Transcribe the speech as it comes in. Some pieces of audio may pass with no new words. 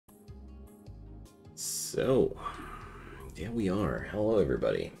So, there we are. Hello,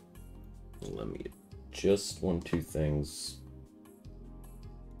 everybody. Let me just two things.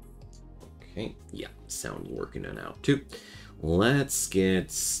 Okay, yeah, sound working it out too. Let's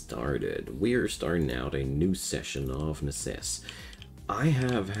get started. We're starting out a new session of Necesse. I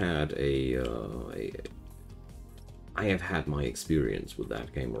have had I have had my experience with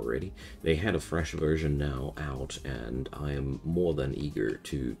that game already. They had a fresh version now out, and I am more than eager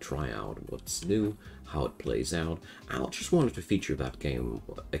to try out what's new, how it plays out. I just wanted to feature that game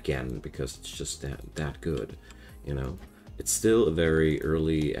again because it's just that good, you know. It's still a very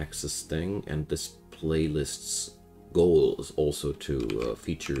early access thing, and this playlist's goal is also to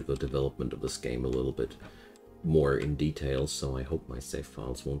feature the development of this game a little bit more in detail, so I hope my save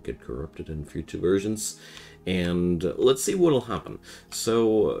files won't get corrupted in future versions. And let's see what'll happen.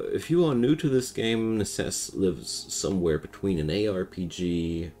 So, if you are new to this game, Necesse lives somewhere between an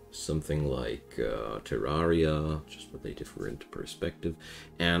ARPG, something like Terraria, just with a different perspective,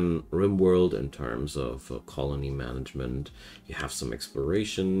 and RimWorld in terms of colony management. You have some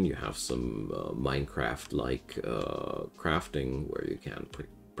exploration, you have some Minecraft-like crafting, where you can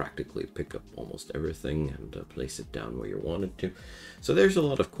practically pick up almost everything and place it down where you want it to. So there's a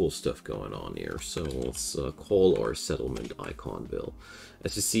lot of cool stuff going on here. So let's call our settlement Iconville.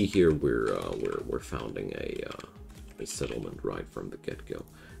 As you see here, we're founding a settlement right from the get-go.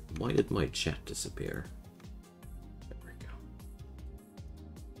 Why did my chat disappear? There we go.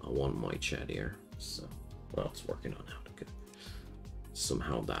 I want my chat here. So, well, it's working on out. Good.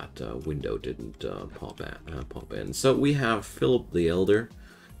 Somehow that window didn't pop in. So we have Philip the Elder.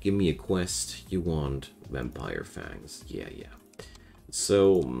 Give me a quest. You want vampire fangs. Yeah.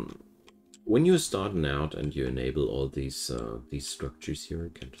 So, when you're starting out and you enable all these structures here, you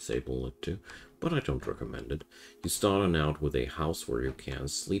can disable it too, but I don't recommend it. You're starting out with a house where you can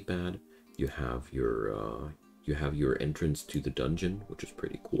sleep at. You have your entrance to the dungeon, which is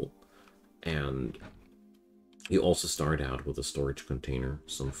pretty cool. And you also start out with a storage container,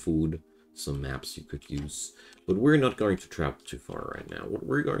 some food, some maps you could use, but we're not going to travel too far right now. What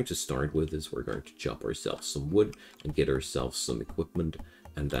we're going to start with is we're going to chop ourselves some wood and get ourselves some equipment,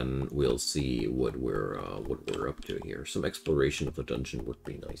 and then we'll see what we're up to here. Some exploration of the dungeon would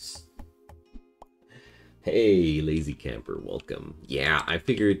be nice. Hey, lazy camper, welcome. Yeah, I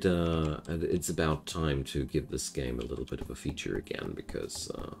figured it's about time to give this game a little bit of a feature again,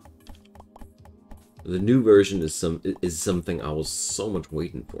 because the new version is something I was so much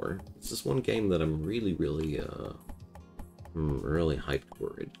waiting for. It's just one game that I'm really hyped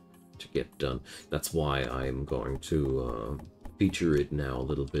for it to get done. That's why I'm going to feature it now a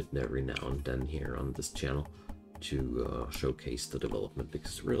little bit every now and then here on this channel to showcase the development,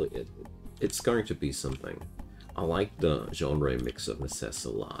 because really it's going to be something. I like the genre mix of Necesse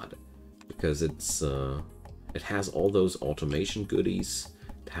a lot because it has all those automation goodies.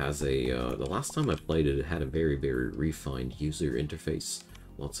 It has the last time I played it, it had a very refined user interface.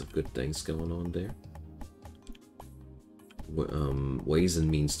 Lots of good things going on there. Ways and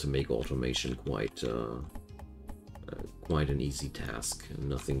means to make automation quite an easy task, and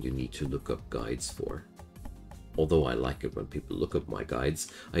nothing you need to look up guides for. Although I like it when people look up my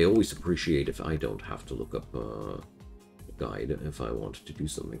guides, I always appreciate if I don't have to look up a guide if I want to do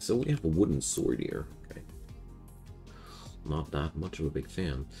something. So we have a wooden sword here. Okay. Not that much of a big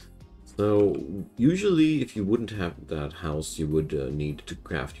fan. So usually if you wouldn't have that house, you would need to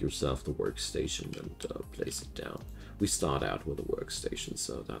craft yourself the workstation and place it down. We start out with a workstation,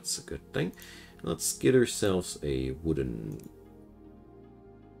 so that's a good thing. Let's get ourselves a wooden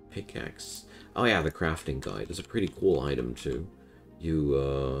pickaxe. Oh yeah, the crafting guide is a pretty cool item too.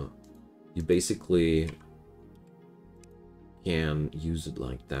 You basically can use it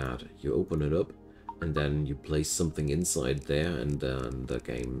like that. You open it up, and then you place something inside there, and then the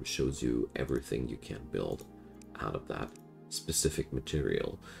game shows you everything you can build out of that specific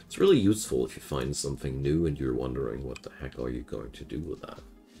material. It's really useful if you find something new and you're wondering what the heck are you going to do with that.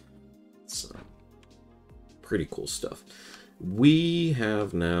 It's pretty cool stuff. We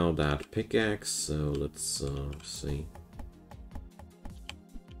have now that pickaxe, so let's see.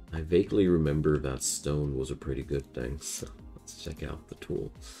 I vaguely remember that stone was a pretty good thing, so let's check out the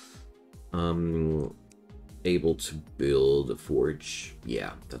tool. Able to build a forge.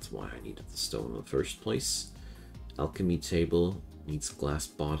 Yeah, that's why I needed the stone in the first place. Alchemy table needs glass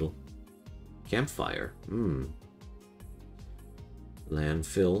bottle. Campfire.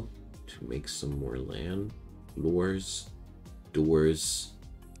 Landfill to make some more land. Floors, doors,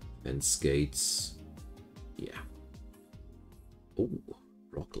 fence gates. Yeah. Oh,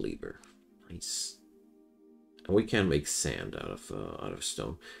 rock lever. Nice. And we can make sand out of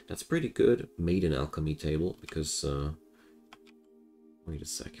stone. That's pretty good. Made an alchemy table because wait a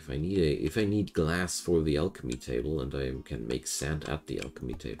sec. If I need glass for the alchemy table, and I can make sand at the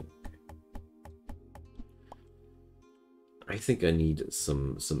alchemy table. I think I need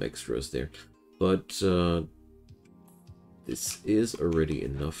some extras there, but this is already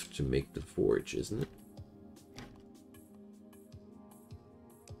enough to make the forge, isn't it?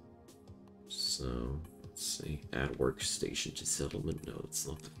 So let's see. Add workstation to settlement. No, that's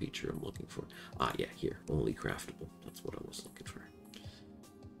not the feature I'm looking for. Ah, yeah, here. Only craftable. That's what I was looking for.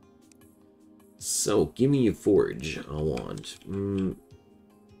 So, give me a forge. I want.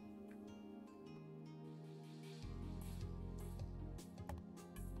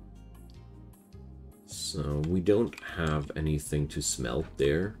 So, we don't have anything to smelt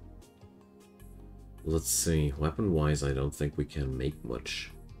there. Let's see. Weapon-wise, I don't think we can make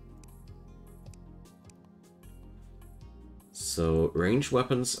much. So, ranged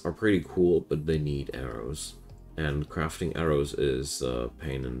weapons are pretty cool, but they need arrows. And crafting arrows is a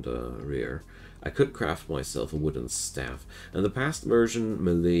pain in the rear. I could craft myself a wooden staff. In the past version,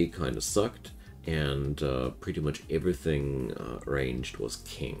 melee kind of sucked, and pretty much everything ranged was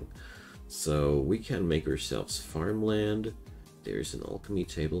king. So we can make ourselves farmland. There's an alchemy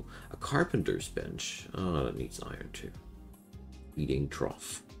table. A carpenter's bench. Ah, that needs iron too. Eating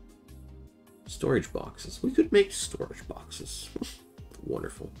trough. Storage boxes. We could make storage boxes.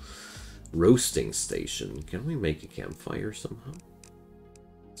 Wonderful. Roasting station. Can we make a campfire somehow?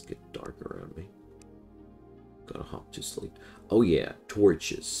 It's getting dark around me. Gotta hop to sleep. Oh yeah,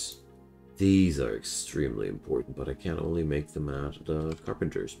 torches. These are extremely important, but I can only make them at the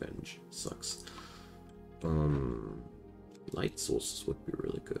carpenter's bench. Sucks. Light sources would be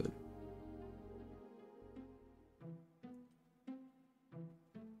really good.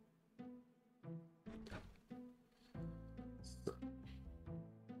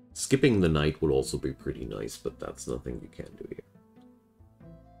 Skipping the night would also be pretty nice, but that's nothing you can do here.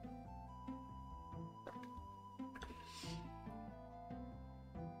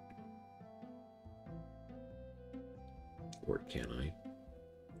 Or can I?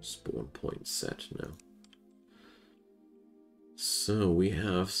 Spawn point set? No. So we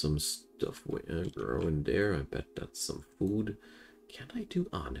have some stuff growing there. I bet that's some food. Can I do?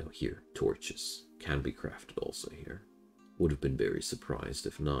 Ah, no, here. Torches. Can be crafted also here. Would have been very surprised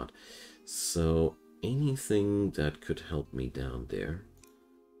if not. So anything that could help me down there.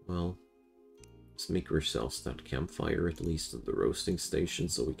 Well, let's make ourselves that campfire at least at the roasting station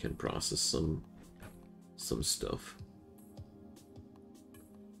so we can process some stuff.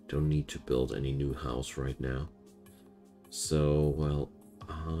 Don't need to build any new house right now. So, well,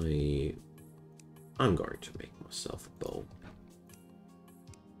 I'm going to make myself a bow.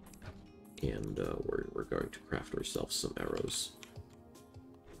 And we're going to craft ourselves some arrows.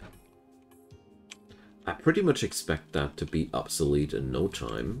 I pretty much expect that to be obsolete in no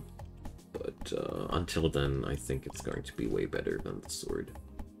time. But until then, I think it's going to be way better than the sword.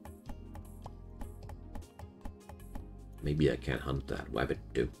 Maybe I can hunt that rabbit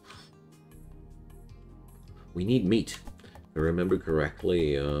too. We need meat. If I remember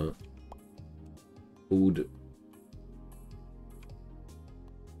correctly, food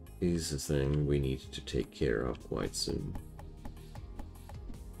is a thing we need to take care of quite soon.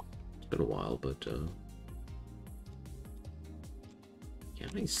 It's been a while, but can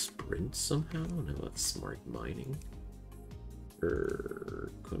I sprint somehow? No, that's smart mining.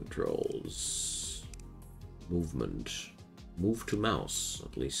 Controls. Movement. Move to mouse,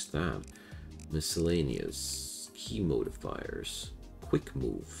 at least that. Miscellaneous. Key modifiers. Quick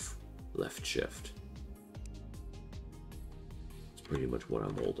move. Left shift. That's pretty much what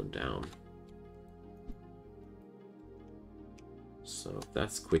I'm holding down. So if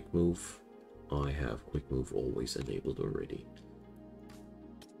that's quick move, I have quick move always enabled already.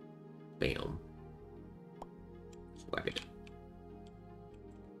 Bam. Whack it.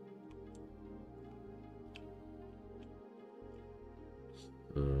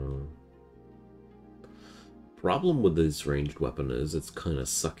 Problem with this ranged weapon is it's kind of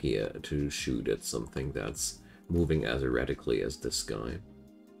sucky to shoot at something that's moving as erratically as this guy.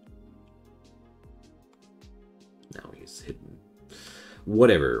 Now he's hidden.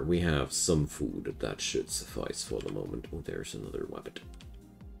 Whatever, we have some food that should suffice for the moment. Oh, there's another weapon.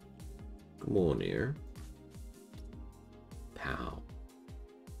 Come on here. Pow.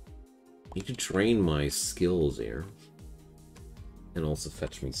 Need to train my skills here. And also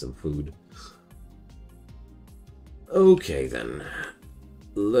fetch me some food. Okay then.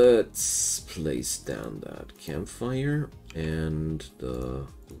 Let's place down that campfire and the...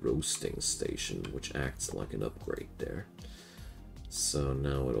 Ooh, roasting station, which acts like an upgrade there. So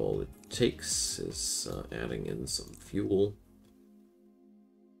now all it takes is adding in some fuel.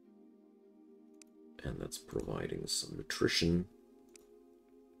 And that's providing some nutrition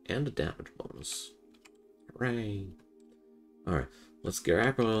and a damage bonus. Hooray! Alright, let's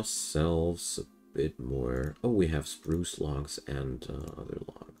grab ourselves a bit more. Oh, we have spruce logs and other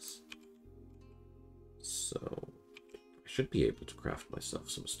logs. So I should be able to craft myself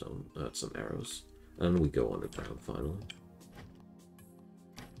some stone, some arrows. And we go underground finally.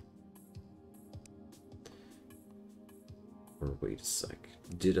 Or wait a sec.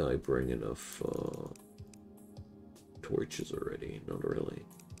 Did I bring enough torches already? Not really.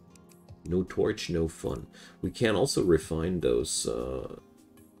 No torch, no fun. We can also refine those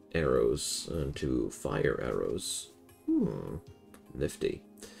arrows into fire arrows. Nifty.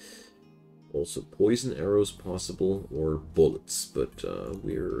 Also poison arrows possible, or bullets, but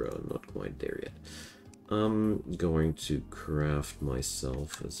we're not quite there yet. I'm going to craft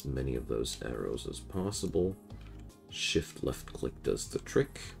myself as many of those arrows as possible. Shift left click does the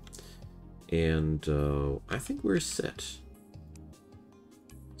trick. And I think we're set.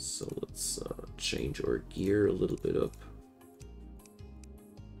 So let's change our gear a little bit up.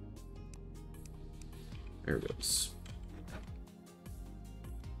 There it goes.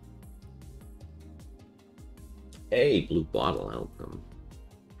 Hey, blue bottle outcome.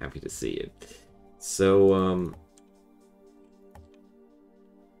 Happy to see it. So,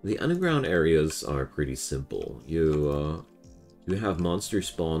 the underground areas are pretty simple. You have monster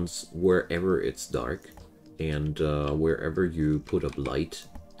spawns wherever it's dark, and wherever you put up light,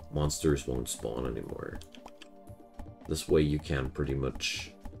 monsters won't spawn anymore. This way you can pretty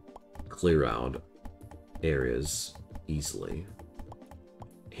much clear out areas easily.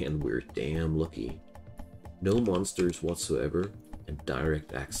 And we're damn lucky. No monsters whatsoever, and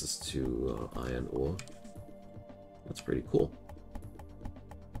direct access to iron ore. That's pretty cool.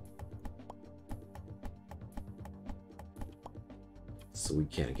 So we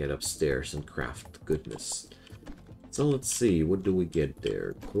can get upstairs and craft goodness. So let's see, what do we get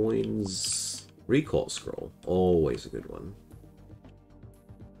there? Coins, recall scroll, always a good one.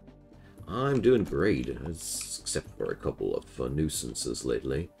 I'm doing great, except for a couple of nuisances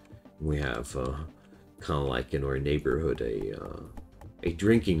lately. We have, kind of like in our neighborhood, a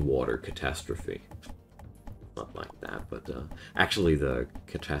drinking water catastrophe. Not like that, but actually the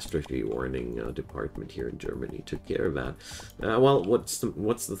catastrophe warning department here in Germany took care of that. Well, what's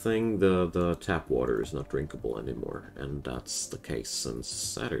the thing? The tap water is not drinkable anymore, and that's the case since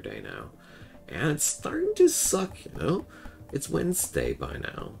Saturday now. And it's starting to suck, you know. It's Wednesday by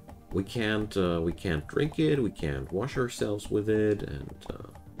now. We can't drink it. We can't wash ourselves with it, and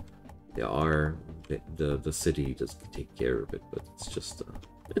the city doesn't take care of it. But it's just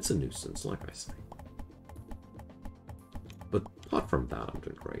it's a nuisance, like I say. But apart from that, I'm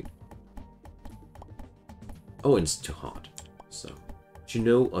doing great. Oh, and it's too hot. So, but you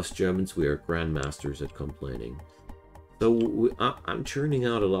know, us Germans, we are grandmasters at complaining. So I'm churning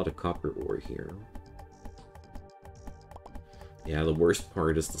out a lot of copper ore here. Yeah, the worst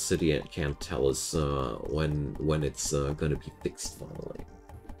part is the city can't tell us when it's gonna be fixed finally.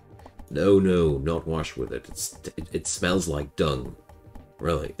 No, not wash with it. It smells like dung.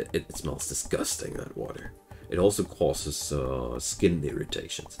 Really, it smells disgusting, that water. It also causes skin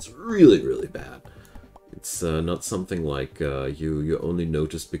irritations. It's really, really bad. It's not something like you only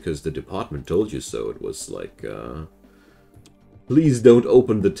notice because the department told you so. It was like, please don't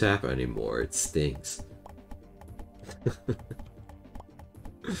open the tap anymore. It stinks.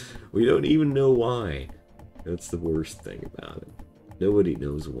 We don't even know why. That's the worst thing about it. Nobody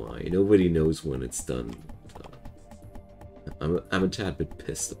knows why. Nobody knows when it's done. I'm a tad bit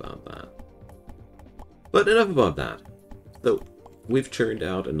pissed about that. But enough about that. So, we've churned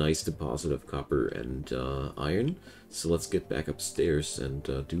out a nice deposit of copper and iron, so let's get back upstairs and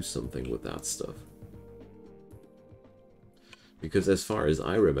do something with that stuff. Because as far as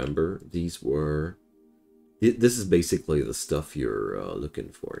I remember, these were... This is basically the stuff you're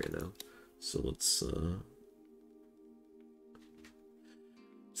looking for, you know? So let's...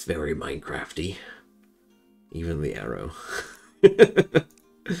 It's very Minecrafty. Even the arrow.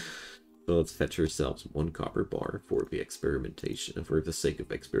 So let's fetch ourselves one copper bar for the experimentation, for the sake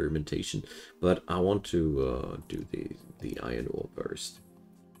of experimentation. But I want to do the iron ore first.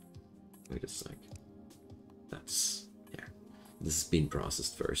 Wait a sec. That's yeah. This is being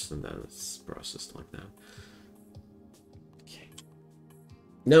processed first, and then it's processed like that. Okay.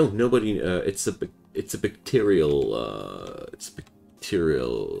 No, nobody. It's a bacterial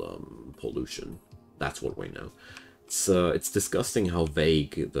pollution. That's what we know. It's disgusting how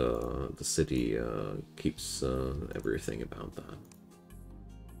vague the city keeps everything about that.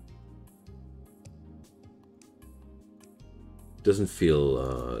 Doesn't feel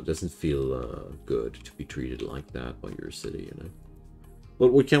good to be treated like that by your city, you know.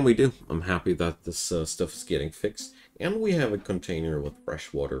 But what can we do? I'm happy that this stuff is getting fixed, and we have a container with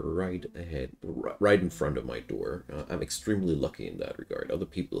fresh water right ahead, right in front of my door. I'm extremely lucky in that regard. Other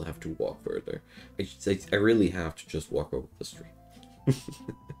people have to walk further. I really have to just walk over the street.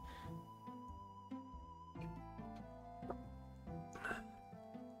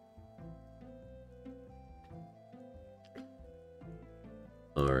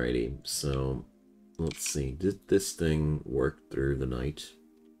 Alrighty, so let's see. Did this thing work through the night?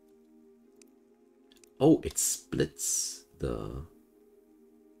 Oh, it splits the...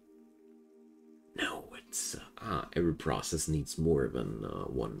 No, it's... every process needs more than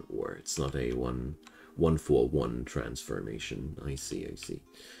one ore. It's not a one-for-one transformation. I see, I see.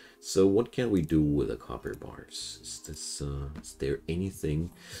 So what can we do with the copper bars? Is there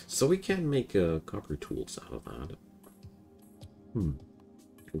anything? So we can make copper tools out of that.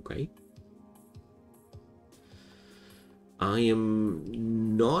 Okay. I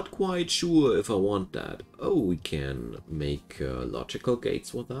am not quite sure if I want that. Oh, we can make logical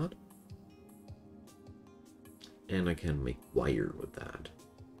gates with that. And I can make wire with that.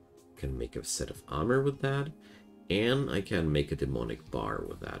 Can make a set of armor with that. And I can make a demonic bar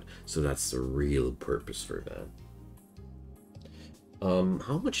with that. So that's the real purpose for that.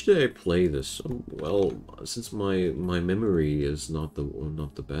 How much did I play this? Well, since my memory is not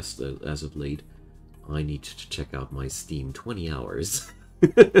the best as of late, I need to check out my Steam. 20 hours.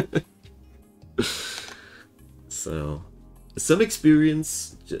 So, some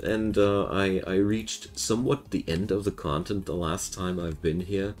experience, and I reached somewhat the end of the content the last time I've been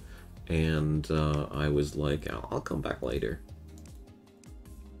here, and I was like, I'll come back later.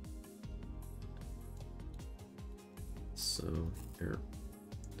 So, here.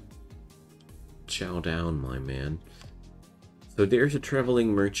 Chow down, my man. So there's a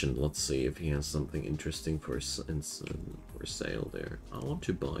traveling merchant. Let's see if he has something interesting for sale there. I want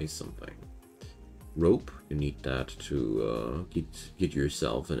to buy something. Rope. You need that to get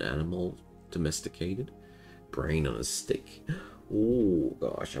yourself an animal domesticated. Brain on a stick. Oh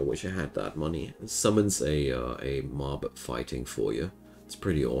gosh, I wish I had that money. It summons a mob fighting for you. It's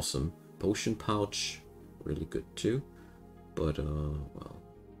pretty awesome. Potion pouch, really good too. But well.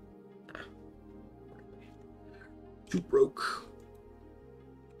 Too broke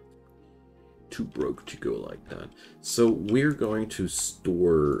to go like that. So we're going to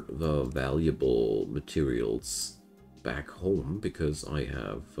store the valuable materials back home because I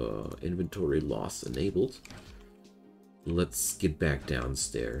have inventory loss enabled. Let's get back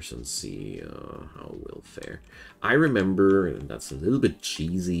downstairs and see how we'll fare. I remember, and that's a little bit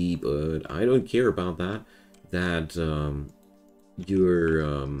cheesy, but I don't care about that, that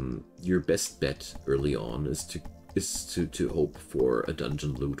your best bet early on is to hope for a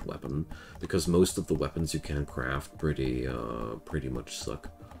dungeon loot weapon, because most of the weapons you can craft pretty much suck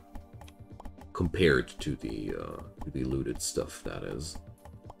compared to the looted stuff, that is.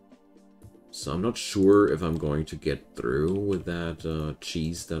 So I'm not sure if I'm going to get through with that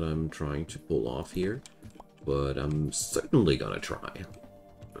cheese that I'm trying to pull off here, but I'm certainly gonna try.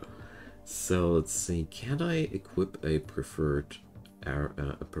 So let's see, can I equip a preferred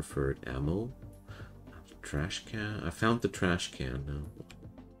ammo? Trash can? I found the trash can now.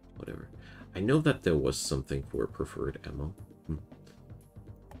 Whatever. I know that there was something for preferred ammo.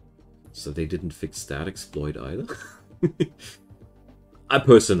 So they didn't fix that exploit either. I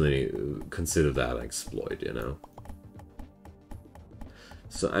personally consider that an exploit, you know.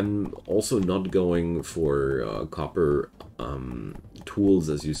 So I'm also not going for copper tools,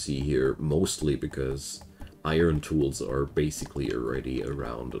 as you see here, mostly because iron tools are basically already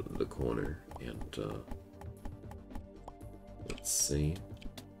around the corner. And let's see.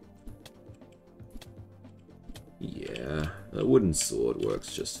 Yeah, that wooden sword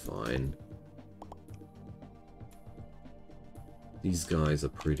works just fine. These guys are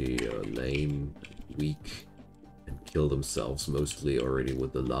pretty lame, weak, and kill themselves mostly already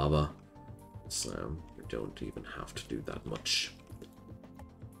with the lava. So we don't even have to do that much.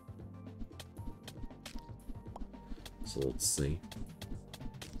 So let's see.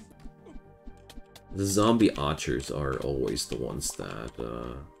 The zombie archers are always the ones that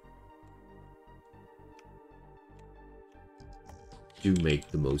do make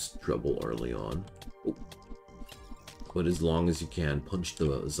the most trouble early on. Oh. But as long as you can punch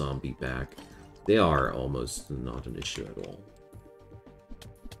the zombie back, they are almost not an issue at all.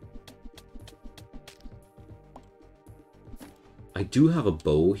 I do have a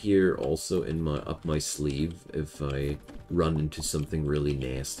bow here also in my up my sleeve if I run into something really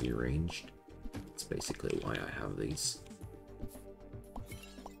nasty ranged. That's basically why I have these.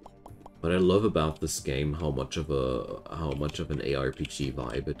 What I love about this game, how much of an ARPG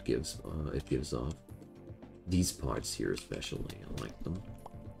vibe it gives off. These parts here especially, I like them.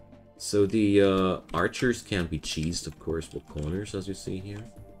 So the archers can't be cheesed, of course, with corners, as you see here.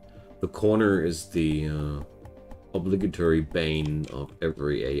 The corner is the obligatory bane of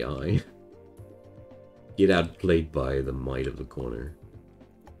every AI. Get outplayed by the might of the corner.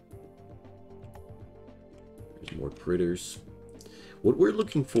 There's more critters. What we're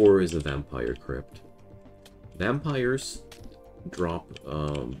looking for is a vampire crypt. Vampires drop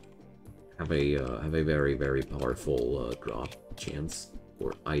have a very, very powerful drop chance,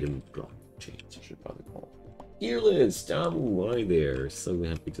 or item drop chance, I should probably call it. Fearless, hi there. So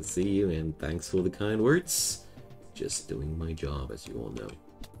happy to see you, and thanks for the kind words. Just doing my job, as you all know.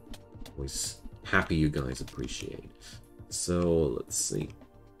 Always happy you guys appreciate. So let's see.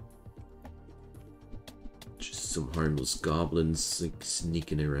 Just some harmless goblins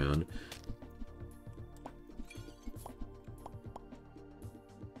sneaking around.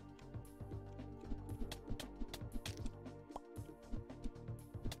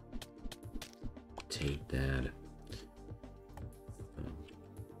 Take that.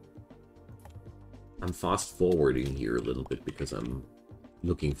 I'm fast forwarding here a little bit because I'm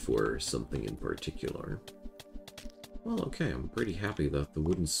looking for something in particular. Well, okay, I'm pretty happy that the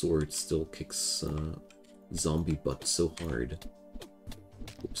wooden sword still kicks zombie butt so hard.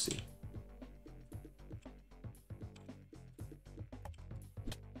 Oopsie.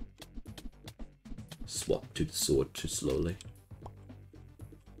 Swap to the sword too slowly.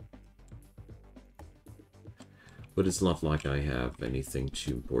 But it's not like I have anything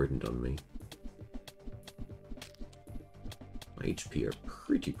too important on me. My HP are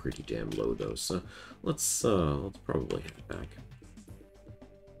pretty damn low though, so let's probably head back.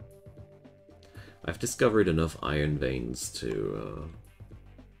 I've discovered enough iron veins to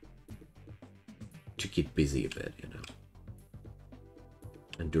keep busy a bit, you know.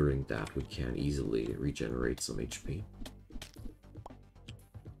 And during that we can easily regenerate some HP.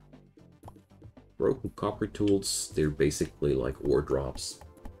 Broken copper tools, they're basically like ore drops.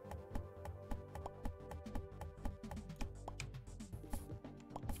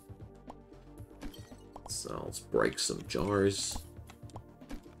 So let's break some jars.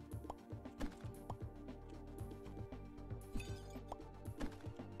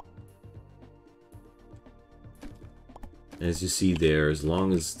 As you see there, as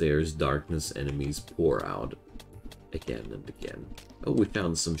long as there's darkness, enemies pour out again and again. Oh, we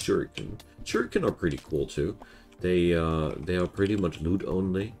found some shuriken. Shuriken are pretty cool too. They are pretty much loot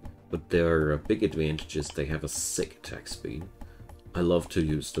only, but their big advantage is they have a sick attack speed. I love to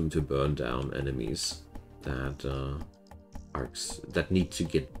use them to burn down enemies that that need to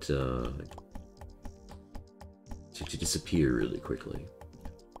get to disappear really quickly.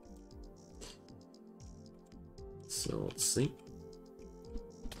 So let's see.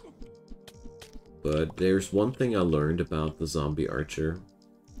 But there's one thing I learned about the zombie archer.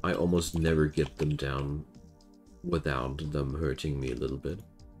 I almost never get them down without them hurting me a little bit.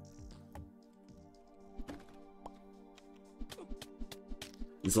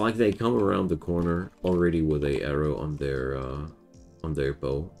 It's like they come around the corner already with a arrow on their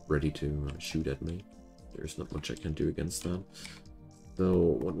bow, ready to shoot at me. There's not much I can do against that. So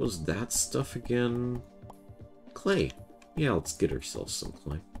what was that stuff again? Clay. Yeah, let's get ourselves some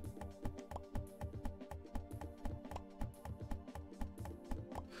clay.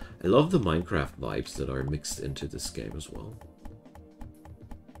 I love the Minecraft vibes that are mixed into this game as well.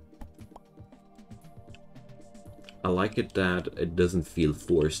 I like it that it doesn't feel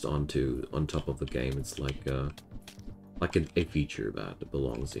forced on top of the game. It's like a feature that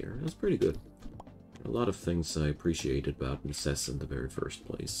belongs here. That's pretty good. A lot of things I appreciated about Necesse in the very first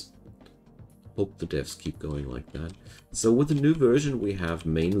place. Hope the devs keep going like that. So with the new version, we have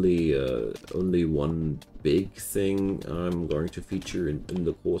mainly only one big thing I'm going to feature in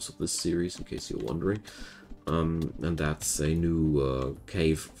the course of this series, in case you're wondering. And that's a new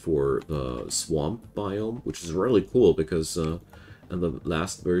cave for the swamp biome, which is really cool because in the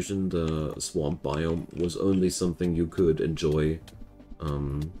last version, the swamp biome was only something you could enjoy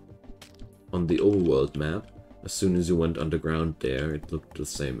on the overworld map. As soon as you went underground there, it looked the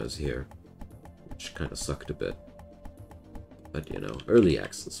same as here. Which kind of sucked a bit. But, you know, early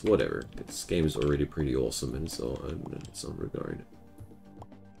access, whatever. This game is already pretty awesome in its own regard.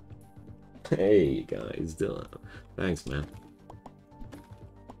 Hey, guys, Dylan. Thanks, man.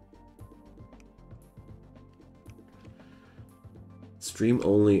 stream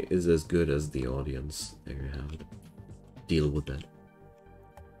only is as good as the audience. There you have it. Deal with that.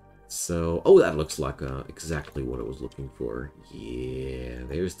 So, oh, that looks like exactly what I was looking for. Yeah,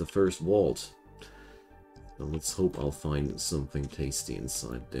 there's the first vault. So let's hope I'll find something tasty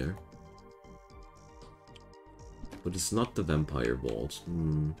inside there. But it's not the vampire vault.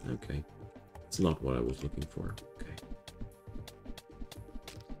 Okay. It's not what I was looking for. Okay.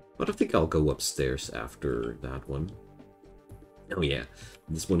 But I think I'll go upstairs after that one. Oh yeah,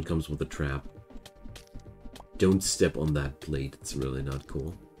 this one comes with a trap. Don't step on that plate, it's really not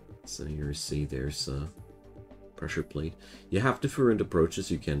cool. So you see there's a pressure plate. You have different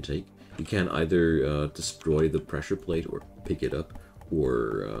approaches you can take. You can either destroy the pressure plate or pick it up,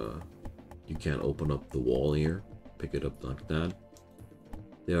 or you can open up the wall here, pick it up like that.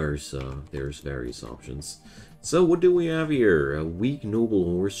 There's various options. So what do we have here? A weak noble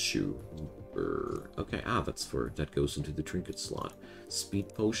horseshoe. Okay, that goes into the trinket slot.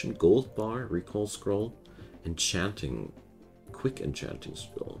 Speed potion, gold bar, recall scroll, enchanting, quick enchanting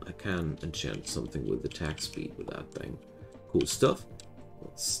scroll. I can enchant something with attack speed with that thing. Cool stuff.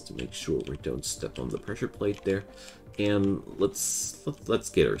 Let's make sure we don't step on the pressure plate there, and let's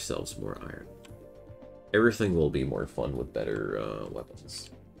get ourselves more iron. Everything will be more fun with better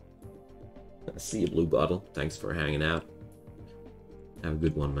weapons. See you, Blue Bottle. Thanks for hanging out. Have a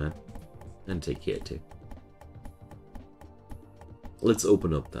good one, man. And take care, too. Let's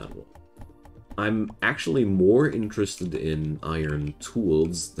open up that one. I'm actually more interested in iron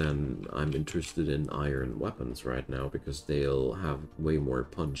tools than I'm interested in iron weapons right now, because they'll have way more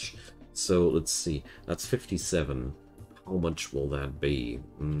punch. So, let's see. That's 57. How much will that be?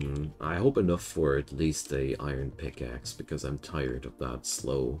 I hope enough for at least a iron pickaxe, because I'm tired of that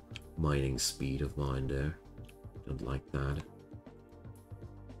slow mining speed of mine there. Don't like that.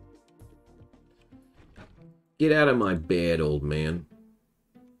 Get out of my bed, old man.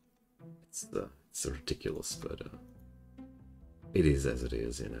 It's ridiculous, but it is as it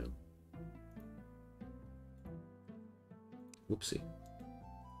is, you know. Whoopsie.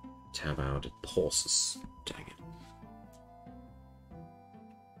 Tab out, it pauses. Dang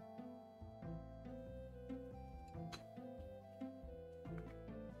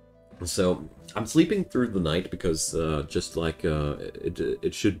it. So, I'm sleeping through the night because, just like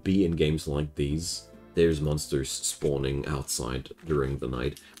it should be in games like these, there's monsters spawning outside during the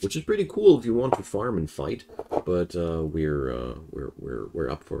night, which is pretty cool if you want to farm and fight. But we're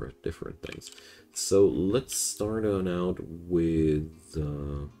up for different things. So let's start on out with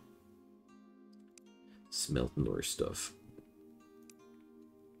smelting our stuff.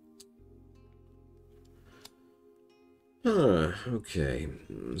 Okay,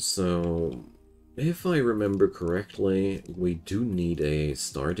 so if I remember correctly, we do need a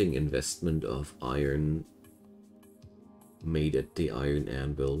starting investment of iron made at the iron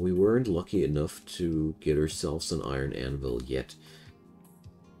anvil. We weren't lucky enough to get ourselves an iron anvil yet,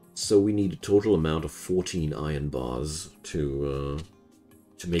 so we need a total amount of 14 iron bars to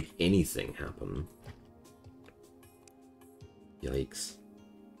make anything happen. Yikes.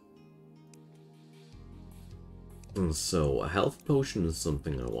 So, a health potion is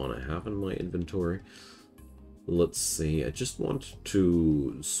something I want to have in my inventory. Let's see, I just want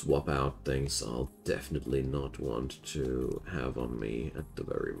to swap out things I'll definitely not want to have on me at the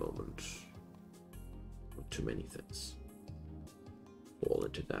very moment. Not too many things fall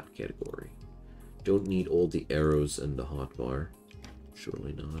into that category. Don't need all the arrows and the hotbar.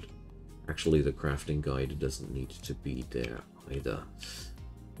 Surely not. Actually, the crafting guide doesn't need to be there either.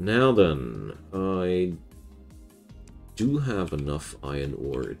 Now then, I do have enough iron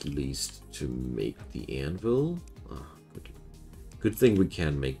ore at least to make the anvil. Good thing we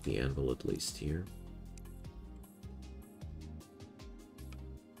can make the anvil at least here.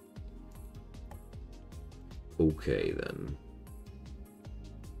 Okay then.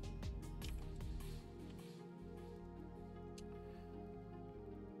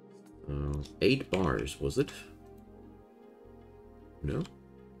 Uh, 8 bars, was it? No?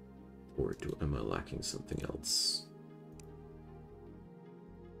 Or am I lacking something else?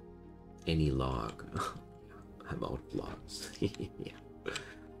 Any log. I'm out of logs. Yeah.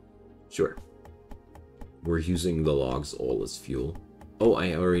 Sure. We're using the logs all as fuel. Oh,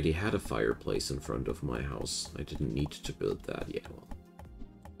 I already had a fireplace in front of my house. I didn't need to build that yet. Well,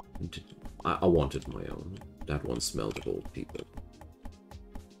 I wanted my own. That one smelled of old people.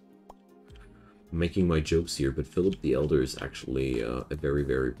 I'm making my jokes here, but Philip the Elder is actually a very,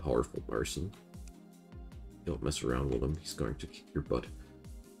 very powerful person. Don't mess around with him. He's going to kick your butt.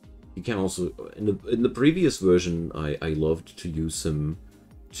 You can also, in the previous version, I loved to use him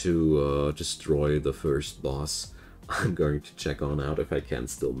to destroy the first boss. I'm going to check on out if I can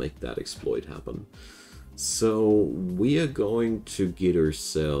still make that exploit happen. So we are going to get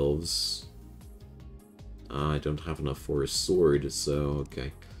ourselves... I don't have enough for a sword, so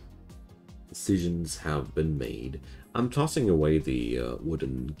okay. Decisions have been made. I'm tossing away the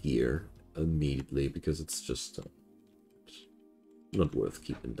wooden gear immediately because it's just not worth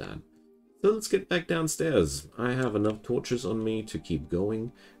keeping that. So let's get back downstairs. I have enough torches on me to keep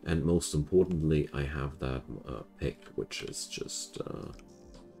going, and most importantly, I have that pick, which is just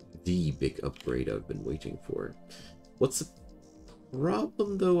the big upgrade I've been waiting for. What's the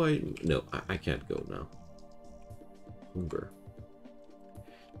problem, though? No, I can't go now. Hunger.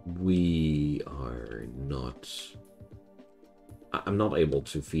 We are not... I'm not able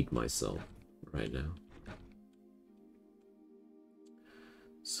to feed myself right now.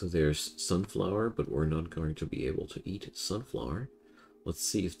 So there's sunflower, but we're not going to be able to eat sunflower. Let's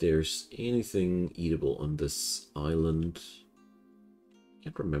see if there's anything eatable on this island. I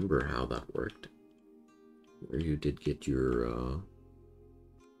can't remember how that worked. Where you did get your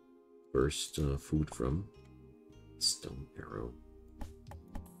first food from. Stone arrow.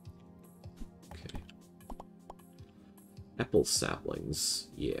 Okay. Apple saplings.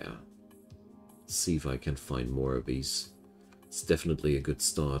 Yeah. Let's see if I can find more of these. It's definitely a good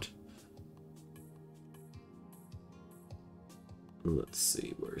start. Let's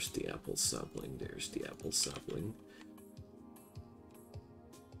see, where's the apple sapling? There's the apple sapling.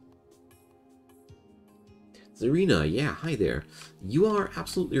 Zarina, yeah, hi there. You are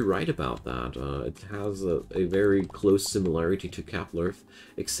absolutely right about that. It has a very close similarity to Kaplerth,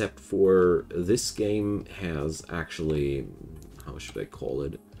 except for this game has actually, how should I call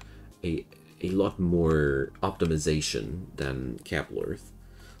it, a lot more optimization than Kaplerth.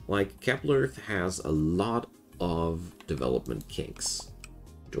 Like, Kaplerth has a lot of development kinks.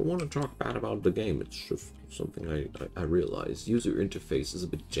 Don't want to talk bad about the game, it's just something I realize. User interface is a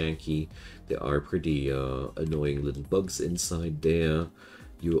bit janky, there are pretty annoying little bugs inside there.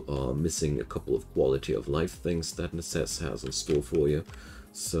 You are missing a couple of quality of life things that Necesse has in store for you.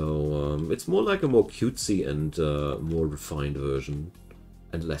 So it's more like a more cutesy and more refined version,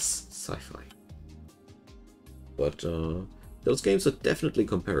 and less sci-fi. But those games are definitely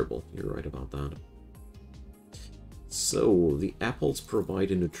comparable, you're right about that. So, the apples provide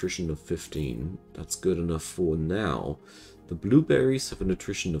a nutrition of 15. That's good enough for now. The blueberries have a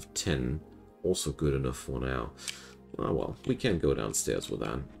nutrition of 10. Also good enough for now. Oh well, we can't go downstairs with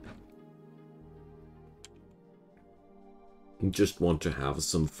that. I just want to have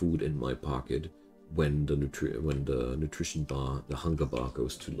some food in my pocket when the nutrition bar, the hunger bar,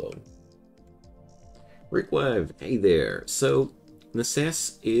 goes too low. Rickwave, hey there. So,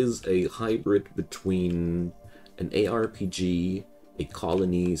 Necesse is a hybrid between an ARPG, a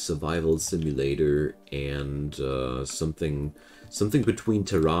colony survival simulator, and something between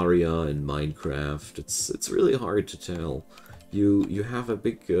Terraria and Minecraft. It's really hard to tell. You have a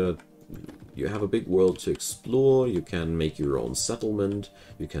big world to explore. You can make your own settlement.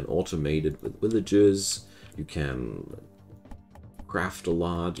 You can automate it with villages. You can craft a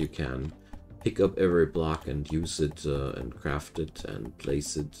lot. You can pick up every block and use it and craft it and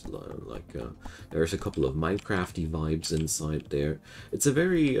place it. There's a couple of Minecrafty vibes inside there. It's a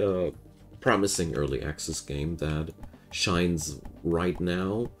very promising early access game that shines right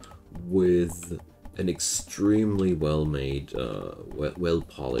now with an extremely well-made,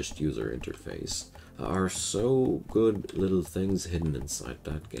 well-polished user interface. There are so good little things hidden inside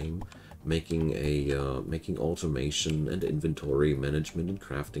that game, making automation and inventory management and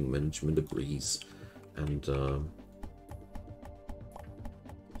crafting management a breeze, and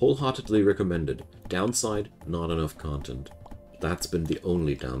wholeheartedly recommended. Downside, not enough content. That's been the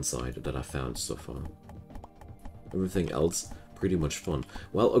only downside that I found so far. Everything else, pretty much fun.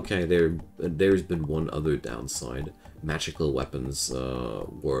 Well, okay, there's been one other downside. Magical weapons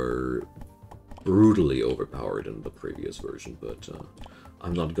were brutally overpowered in the previous version, but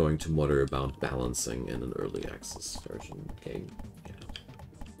I'm not going to mutter about balancing in an early access version game. Yeah.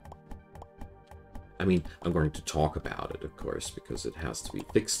 I mean, I'm going to talk about it, of course, because it has to be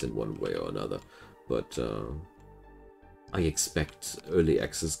fixed in one way or another, but I expect early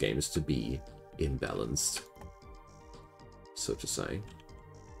access games to be imbalanced, so to say.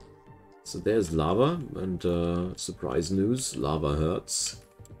 So there's lava, and surprise news, lava hurts.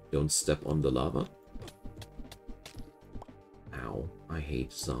 Don't step on the lava. Ow, I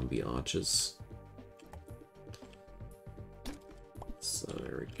hate zombie archers. So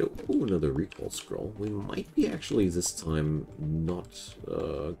there we go. Ooh, another recall scroll. We might be actually this time not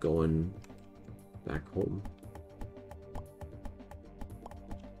going back home.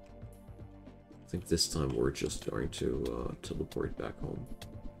 think this time we're just going to teleport back home.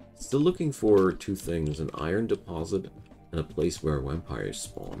 Still looking for two things, an iron deposit and a place where vampires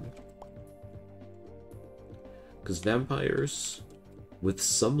spawn. Because vampires, with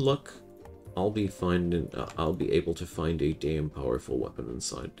some luck, I'll be able to find a damn powerful weapon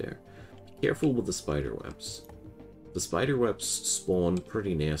inside there. Be careful with the spider webs. The spider webs spawn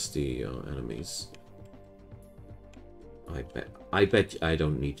pretty nasty enemies. I bet I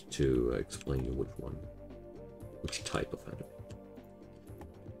don't need to explain you which type of enemy.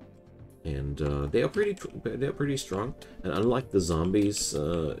 And they are pretty strong. And unlike the zombies,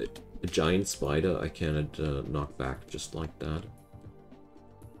 a giant spider I cannot knock back just like that.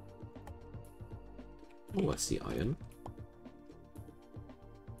 Oh, I see iron.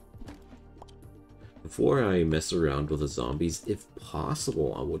 Before I mess around with the zombies, if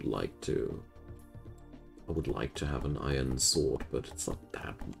possible, I would like to have an iron sword, but it's not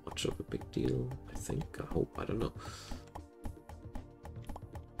that much of a big deal, I think. I hope. I don't know.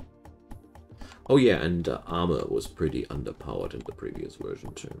 Oh yeah, and armor was pretty underpowered in the previous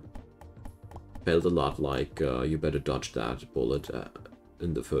version too. Felt a lot like you better dodge that bullet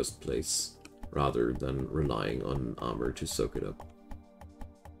in the first place, rather than relying on armor to soak it up.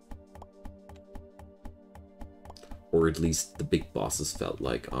 Or at least the big bosses felt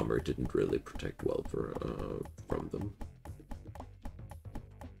like armor didn't really protect well from them.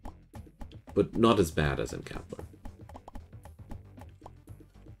 But not as bad as in Kepler.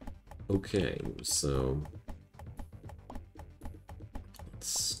 Okay, so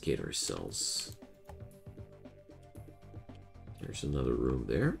let's get ourselves. There's another room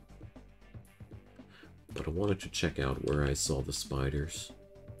there. But I wanted to check out where I saw the spiders.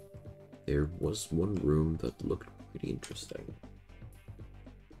 There was one room that looked pretty interesting.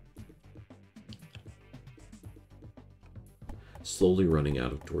 Slowly running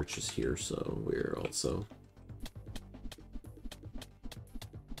out of torches here, so we're also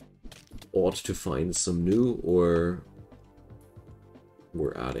ought to find some new, or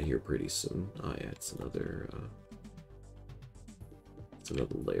we're out of here pretty soon. Ah, yeah, it's another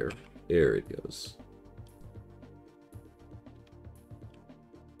layer. There it goes.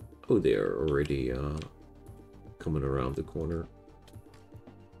 Oh, they are already coming around the corner.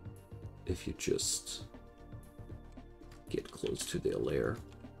 If you just get close to their lair.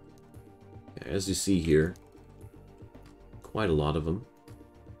 Yeah, as you see here, quite a lot of them.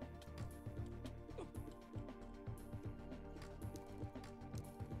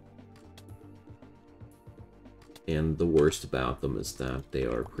 And the worst about them is that they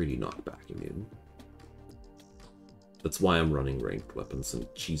are pretty knockback immune. That's why I'm running ranged weapons and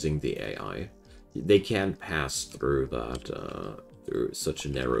cheesing the AI. They can't pass through that, through such a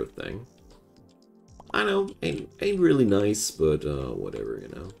narrow thing. I know, ain't really nice, but whatever, you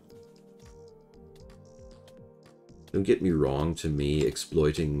know. Don't get me wrong, to me,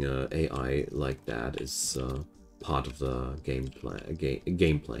 exploiting AI like that is part of the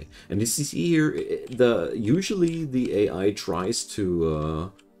gameplay. And as you see here, usually the AI tries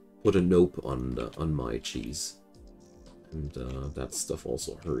to put a nope on my cheese. And that stuff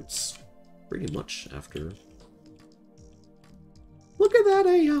also hurts pretty much after. Look at that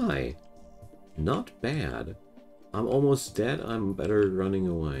AI! Not bad. I'm almost dead, I'm better running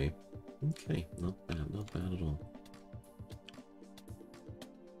away. Okay, not bad at all.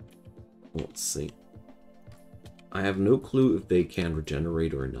 Let's see. I have no clue if they can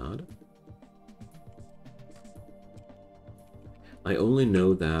regenerate or not. I only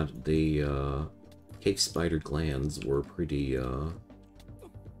know that the cave spider glands were pretty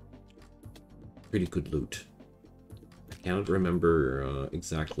good loot. I cannot remember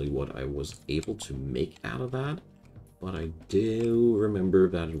exactly what I was able to make out of that, but I do remember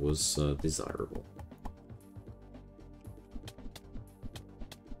that it was desirable.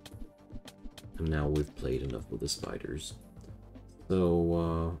 And now we've played enough with the spiders.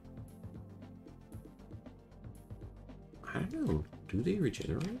 So, I don't know, do they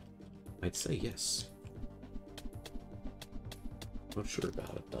regenerate? I'd say yes. Not sure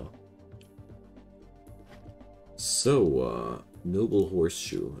about it though. So, Noble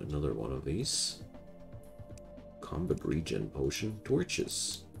Horseshoe, another one of these. Combat Regen Potion,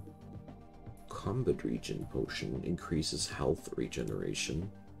 Torches. Combat Regen Potion increases health regeneration.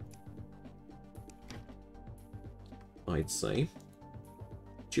 I'd say.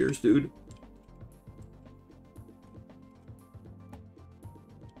 Cheers, dude.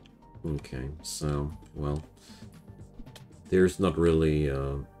 Okay, so, well, there's not really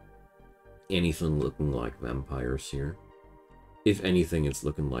anything looking like vampires here. If anything, it's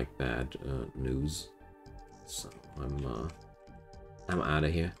looking like bad news. So I'm out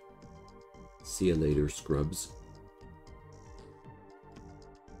of here. See you later, scrubs.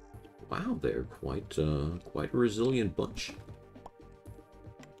 Wow, they're quite a resilient bunch.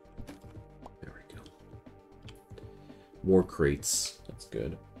 There we go. More crates. That's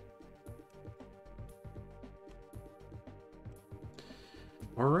good.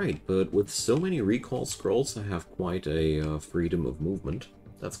 Alright, but with so many recall scrolls, I have quite a freedom of movement.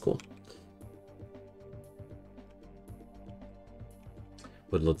 That's cool.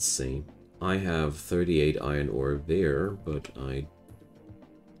 But let's see. I have 38 iron ore there, but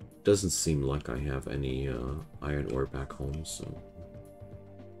doesn't seem like I have any iron ore back home, so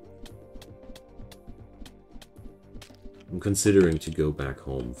I'm considering to go back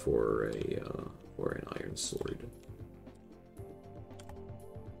home for an iron sword.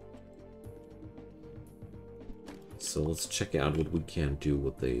 So let's check out what we can do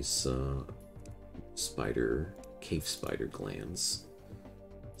with these cave spider glands.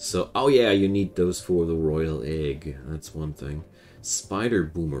 So, oh yeah, you need those for the royal egg. That's one thing. Spider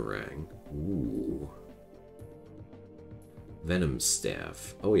boomerang. Ooh. Venom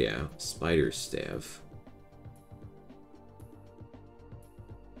staff. Oh yeah, spider staff.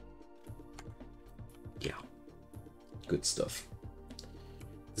 Yeah. Good stuff.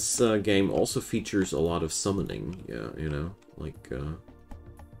 This game also features a lot of summoning. Yeah, you know, like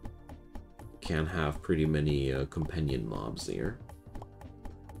can have pretty many companion mobs here.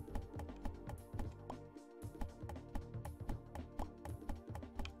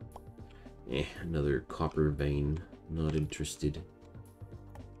 Another copper vein. Not interested.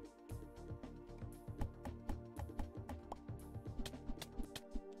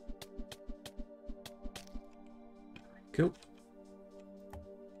 Cool.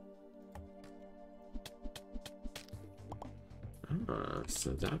 Ah, so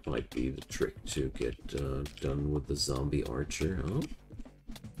that might be the trick to get done with the zombie archer, huh?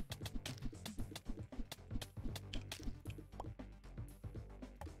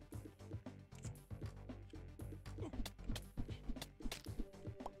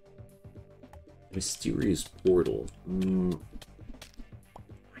 Mysterious portal.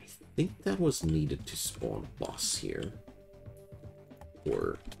 I think that was needed to spawn boss here.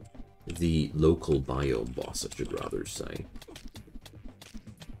 Or the local biome boss, I should rather say.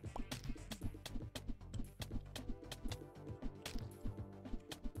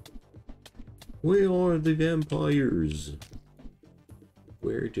 Where are the vampires?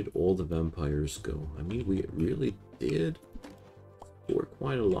 Where did all the vampires go? I mean, we really did for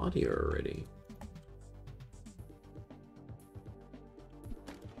quite a lot here already.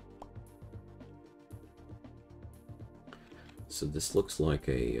 So this looks like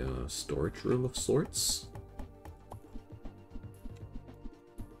a storage room of sorts.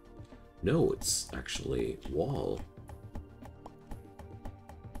 No, it's actually wall.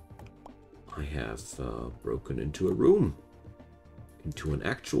 I have broken into a room. Into an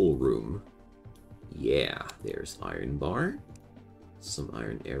actual room. Yeah, there's iron bar. Some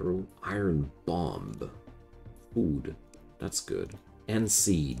iron arrow. Iron bomb. Food. That's good. And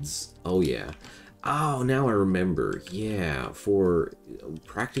seeds. Oh yeah. Oh, now I remember. Yeah, for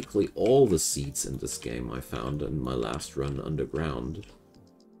practically all the seeds in this game I found in my last run underground.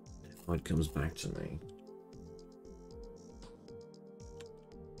 Oh, it comes back to me.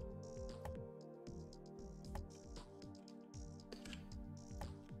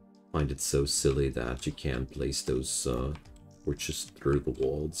 I find it so silly that you can't place those torches through the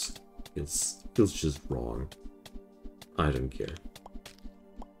walls. It feels just wrong. I don't care.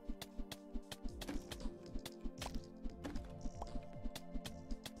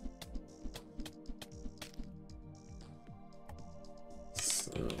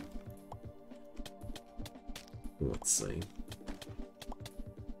 Let's see.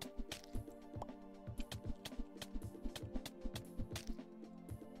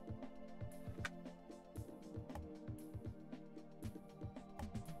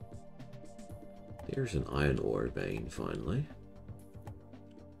 There's an iron ore vein, finally.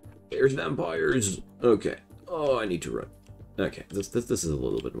 There's vampires! Okay. Oh, I need to run. Okay, this is a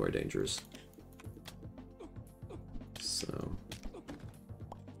little bit more dangerous. So...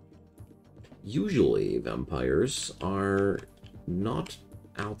 usually, vampires are not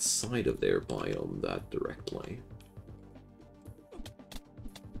outside of their biome that directly.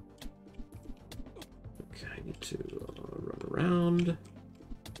 Okay, I need to run around.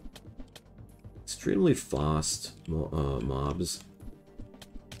 Extremely fast mobs.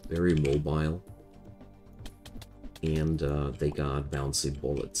 Very mobile. And they got bouncy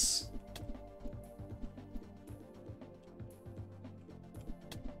bullets.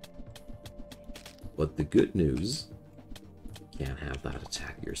 But the good news, you can't have that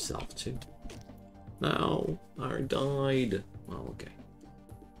attack yourself too. No, I died. Well, okay.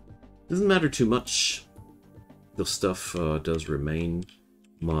 Doesn't matter too much. The stuff does remain.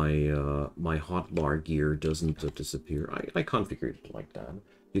 My my hotbar gear doesn't disappear. I configured it like that.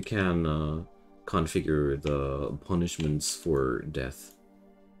 You can configure the punishments for death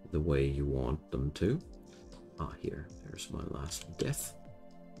the way you want them to. Ah, there's my last death.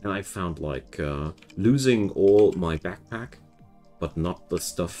 And I found, like, losing all my backpack, but not the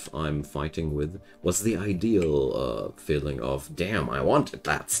stuff I'm fighting with, was the ideal feeling of, damn, I wanted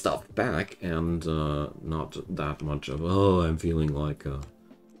that stuff back, and not that much of, oh, I'm feeling like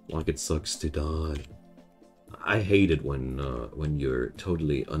it sucks to die. I hate it when you're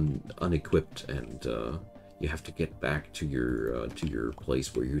totally unequipped and you have to get back to your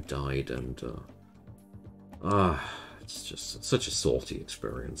place where you died, and it's just such a salty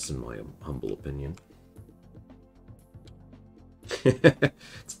experience, in my humble opinion.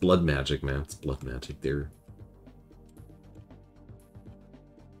 It's blood magic, man. It's blood magic there.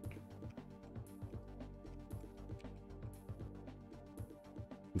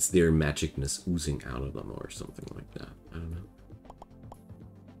 It's their magicness oozing out of them or something like that. I don't know.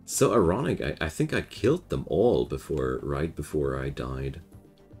 So ironic. I think I killed them all right before I died.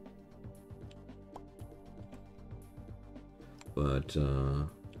 But,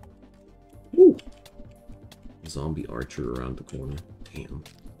 woo! Zombie archer around the corner. Damn.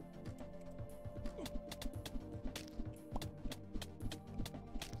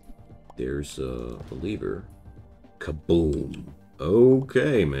 There's a lever. Kaboom!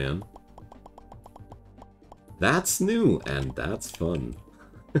 Okay, man. That's new, and that's fun.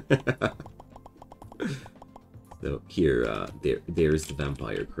 So here, there's the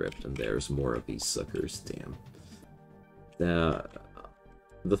vampire crypt, and there's more of these suckers. Damn.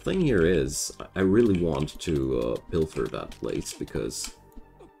 The thing here is, I really want to pilfer that place, because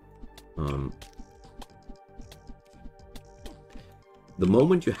the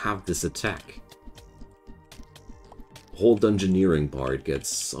moment you have this attack, the whole dungeoneering part gets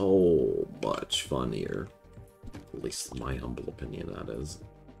so much funnier. At least in my humble opinion, that is.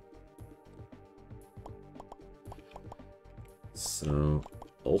 So,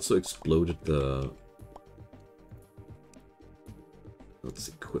 also exploded the... Let's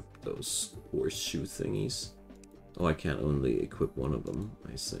equip those horseshoe thingies. Oh, I can't only equip one of them,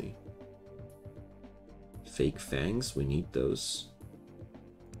 I see. Fake fangs, we need those.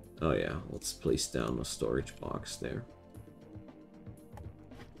 Oh yeah, let's place down a storage box there.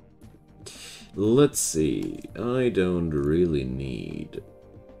 Let's see, I don't really need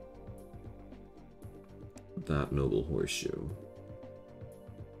that noble horseshoe.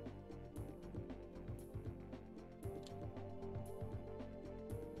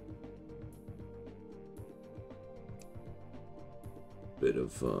 Bit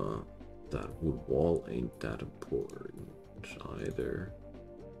of that wood wall ain't that important either.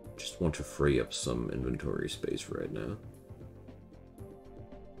 Just want to free up some inventory space right now.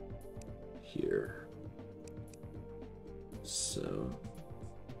 Here. So,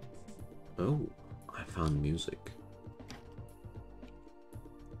 oh, I found music.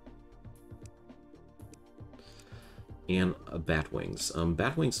 And bat wings.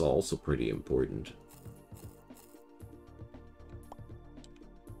 Bat wings are also pretty important.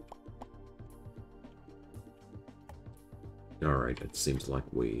 Alright, it seems like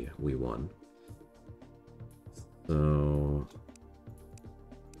we won. So...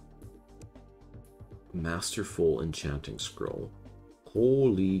 Masterful Enchanting Scroll.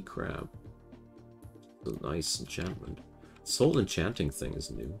 Holy crap. It's a nice enchantment. Soul Enchanting thing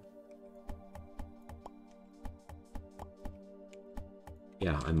is new.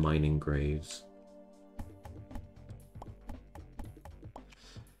 Yeah, I'm mining graves.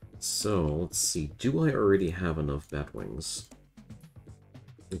 So, let's see. Do I already have enough Batwings?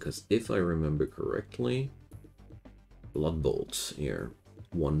 Because if I remember correctly, Bloodbolt here.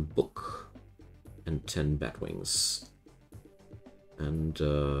 1 book and 10 Batwings. And,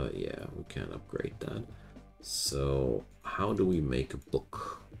 yeah, we can upgrade that. So, how do we make a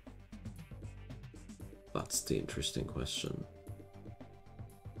book? That's the interesting question.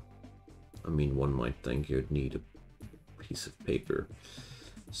 I mean, one might think you'd need a piece of paper.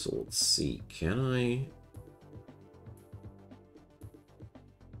 So let's see, can I...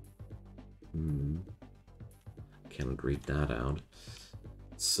 Cannot read that out.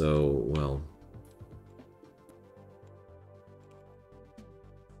 So, well...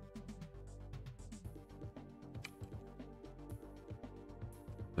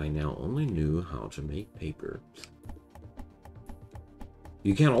 I now only knew how to make paper.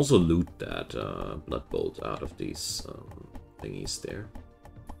 You can also loot that blood bolt out of these thingies there.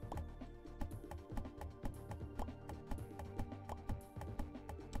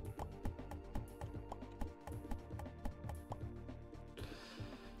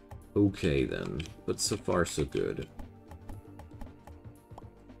 Okay then, but so far so good.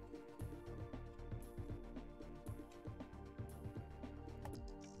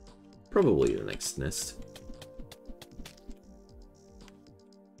 Probably the next nest.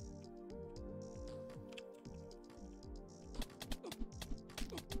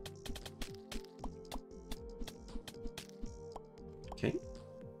 Okay.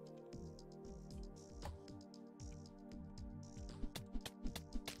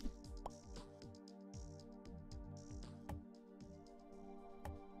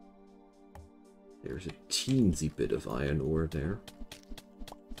 There's a teensy bit of iron ore there.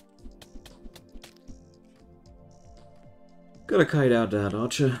 Gotta kite out that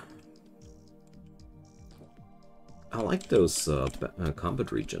archer. I like those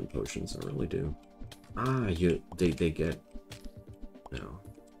combat regen potions, I really do. Ah, they get... No.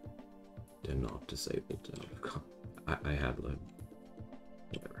 They're not disabled. I had like...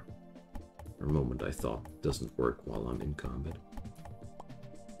 Whatever. For a moment I thought it doesn't work while I'm in combat.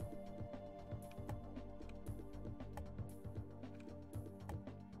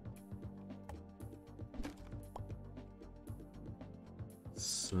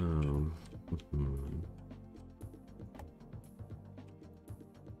 So...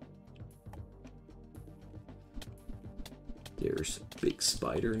 There's a big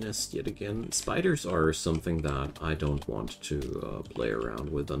spider nest yet again. Spiders are something that I don't want to play around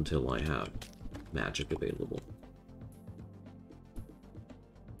with until I have magic available.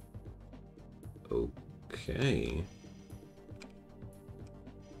 Okay.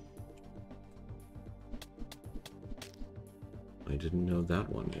 I didn't know that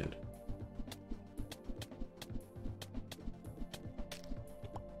one yet.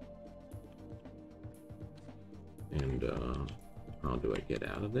 And, how do I get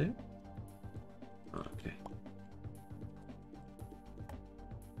out of there? Okay.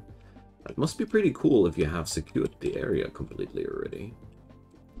 That must be pretty cool if you have secured the area completely already.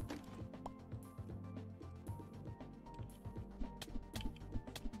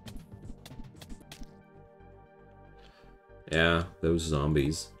 Yeah, those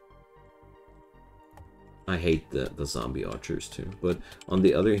zombies. I hate the zombie archers too, but on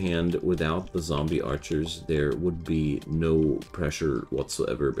the other hand, without the zombie archers, there would be no pressure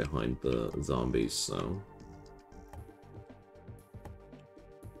whatsoever behind the zombies, so...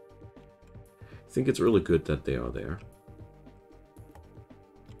 I think it's really good that they are there.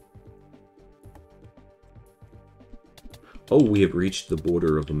 Oh, we have reached the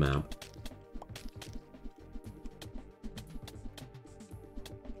border of the map.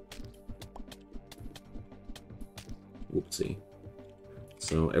 Whoopsie.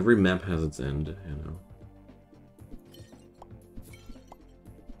 So every map has its end, you know.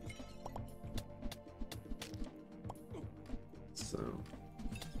 So...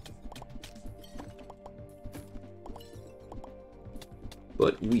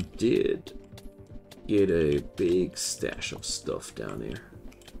 But we did get a big stash of stuff down here.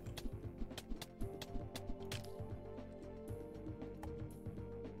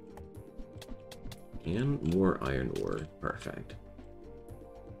 And more iron ore. Perfect.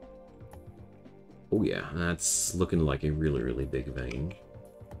 Oh yeah, that's looking like a really, really big vein.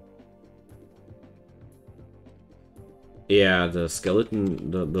 Yeah, the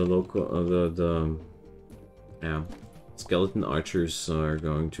skeleton, the local, yeah, skeleton archers are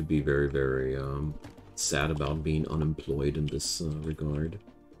going to be very, very sad about being unemployed in this regard.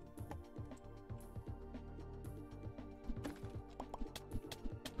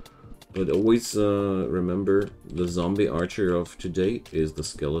 But always remember, the zombie archer of today is the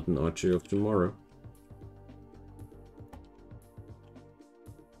skeleton archer of tomorrow.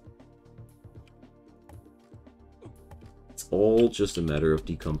 It's all just a matter of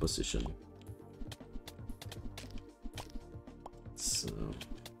decomposition. So...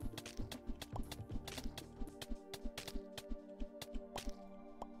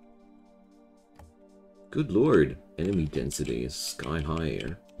 Good lord, enemy density is sky high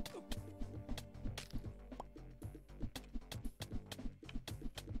here.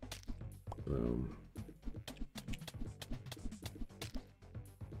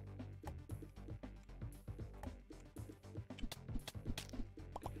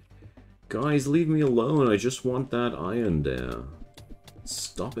 Guys, leave me alone. I just want that iron there.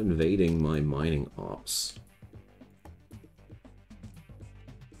 Stop invading my mining ops.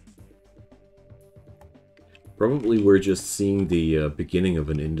 Probably we're just seeing the beginning of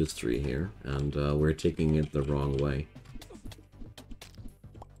an industry here, and we're taking it the wrong way.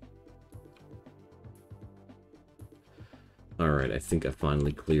 Alright, I think I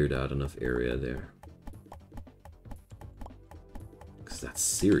finally cleared out enough area there. that's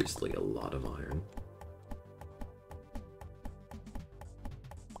seriously a lot of iron.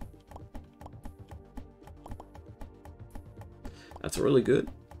 That's really good.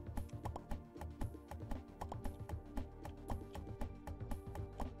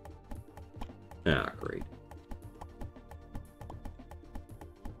 Ah, great.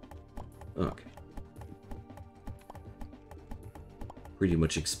 Okay. Pretty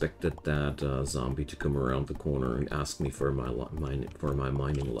much expected that zombie to come around the corner and ask me for my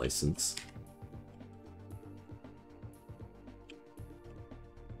mining license.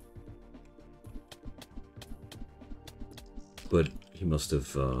 But he must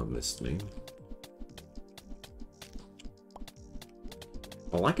have missed me.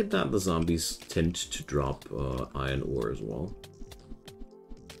 I like it that the zombies tend to drop iron ore as well.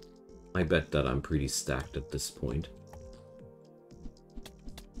 I bet that I'm pretty stacked at this point.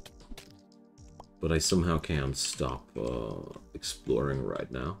 But I somehow can't stop exploring right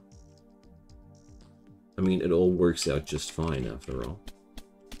now. I mean, it all works out just fine after all.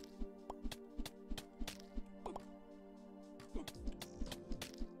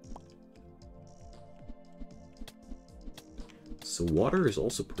 So water is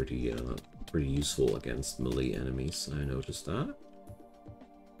also pretty useful against melee enemies. I noticed that.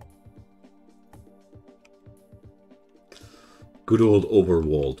 Good old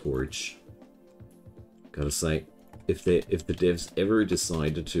overwall torch. Gotta say, if the devs ever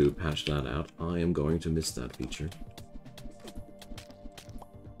decided to patch that out, I am going to miss that feature.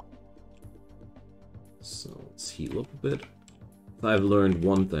 So let's heal up a bit. If I've learned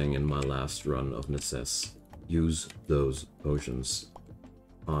one thing in my last run of Necesse, use those potions.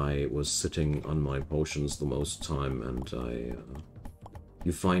 I was sitting on my potions the most time, and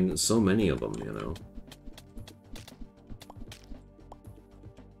you find so many of them, you know.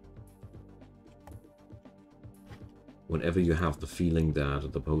 Whenever you have the feeling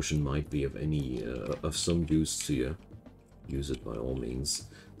that the potion might be of some use to you, use it by all means.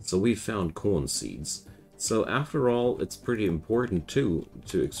 So we found corn seeds. So after all, it's pretty important too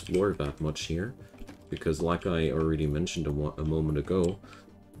to explore that much here, because like I already mentioned a moment ago,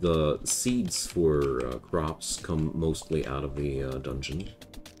 the seeds for crops come mostly out of the dungeon,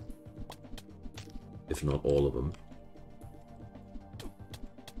 if not all of them.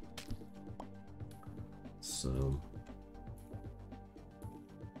 So...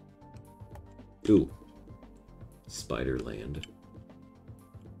 Ooh. Spiderland.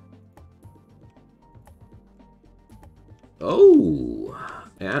 Oh!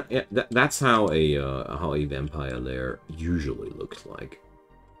 That's how a vampire lair usually looks like.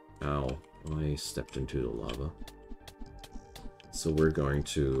 Ow. I stepped into the lava. So we're going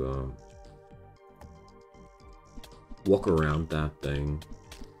to walk around that thing.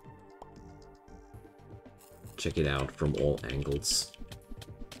 Check it out from all angles.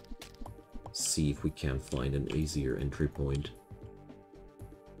 See if we can find an easier entry point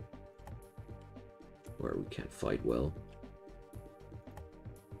where we can fight well.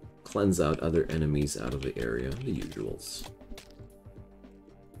 Cleanse out other enemies out of the area, the usuals.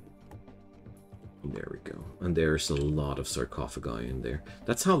 There we go. And there's a lot of sarcophagi in there.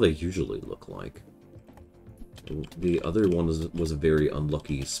 That's how they usually look like. The other one was a very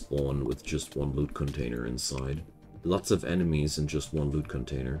unlucky spawn with just one loot container inside. Lots of enemies in just one loot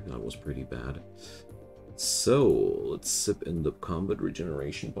container. That was pretty bad. So, let's sip in the combat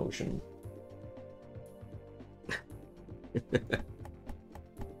regeneration potion.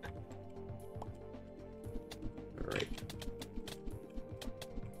 Alright.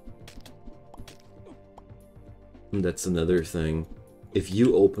 And that's another thing. If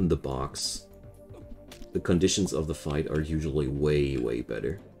you open the box, the conditions of the fight are usually way, way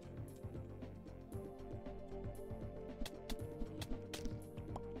better.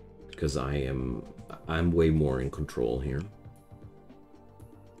 Because I'm way more in control here.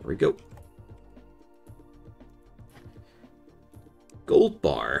 There we go. Gold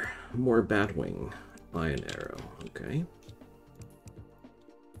bar. More Batwing. Iron arrow. Okay.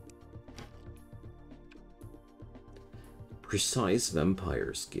 Precise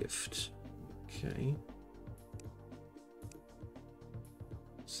vampire's gift. Okay.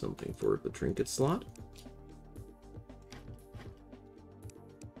 Something for the trinket slot.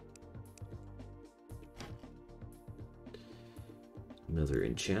 Another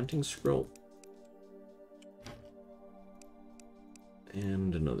enchanting scroll.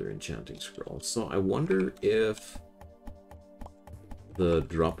 And another enchanting scroll. So I wonder if the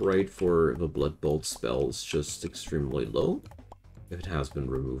drop rate for the Blood Bolt spell is just extremely low, if it has been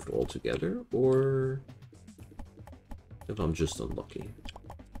removed altogether, or if I'm just unlucky.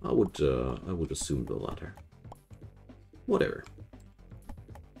 I would assume the latter. Whatever.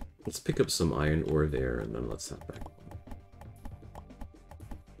 Let's pick up some iron ore there, and then let's head back.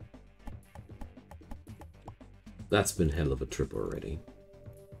 That's been hell of a trip already.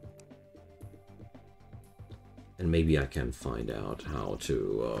 And maybe I can find out how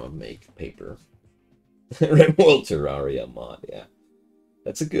to make paper. Rimworld Terraria mod, yeah.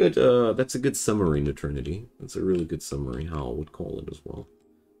 That's a good summary in Eternity. That's a really good summary, how I would call it as well.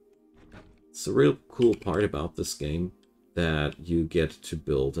 It's a real cool part about this game that you get to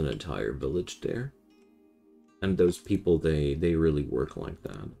build an entire village there. And those people, they really work like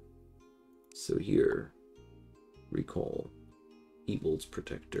that. So here, recall Evil's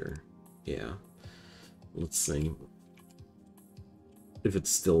Protector. Yeah. Let's see if it's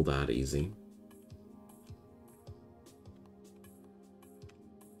still that easy.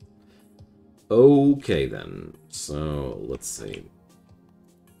 Okay then, so let's see.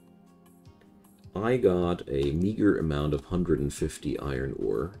 I got a meager amount of 150 iron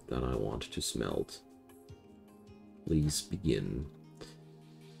ore that I want to smelt. Please begin.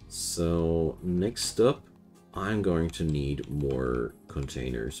 So next up, I'm going to need more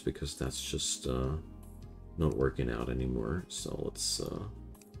containers because that's just not working out anymore. So let's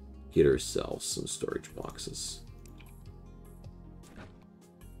get ourselves some storage boxes.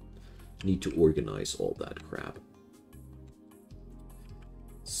 Need to organize all that crap.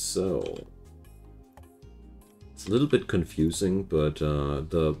 So it's a little bit confusing, but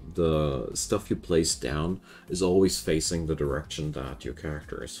the stuff you place down is always facing the direction that your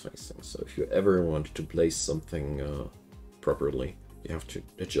character is facing. So if you ever want to place something properly, you have to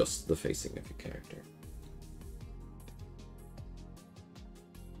adjust the facing of your character.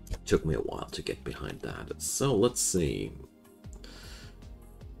 It took me a while to get behind that. So let's see.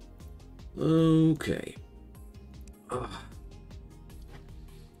 Okay.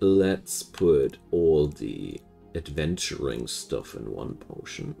 Let's put all the adventuring stuff in one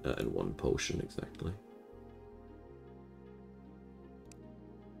potion, exactly.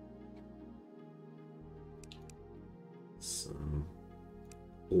 So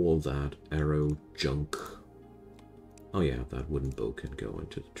all that arrow junk. Oh yeah, that wooden bow can go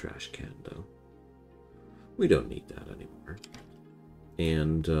into the trash can though. We don't need that anymore.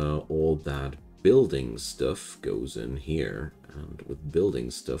 And all that building stuff goes in here. And with building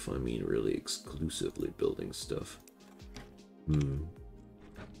stuff, I mean really exclusively building stuff.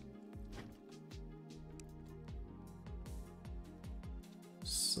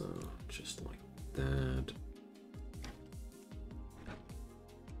 So, just like that.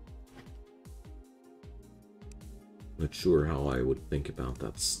 Not sure how I would think about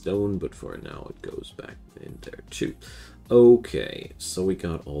that stone, but for now it goes back in there too. Okay, so we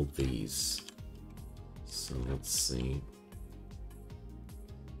got all these. So let's see.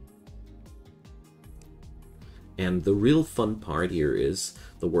 And the real fun part here is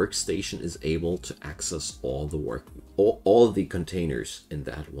the workstation is able to access all the containers in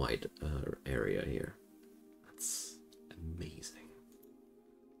that wide area here. That's amazing.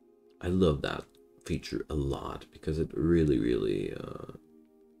 I love that feature a lot because it really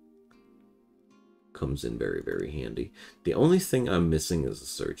comes in very handy. The only thing I'm missing is a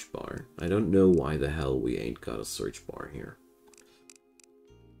search bar. I don't know why the hell we ain't got a search bar here,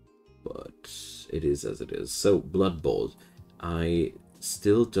 but it is as it is. So Blood Bolt, I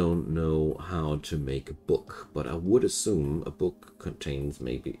still don't know how to make a book, but I would assume a book contains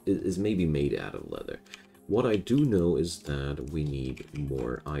is maybe made out of leather. What I do know is that we need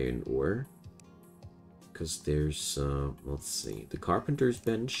more iron ore. Because there's, let's see, the carpenter's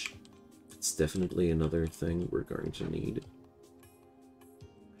bench. It's definitely another thing we're going to need.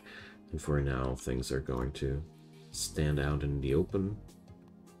 And for now, things are going to stand out in the open.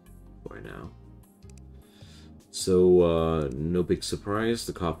 For now. So, no big surprise,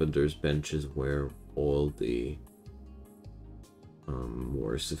 the carpenter's bench is where all the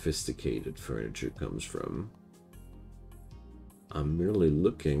more sophisticated furniture comes from. I'm merely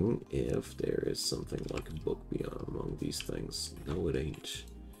looking if there is something like a book beyond among these things. No, it ain't.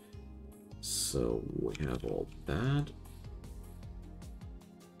 So we have all that.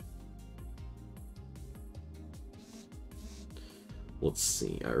 Let's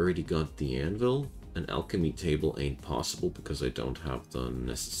see, I already got the anvil. An alchemy table ain't possible because I don't have the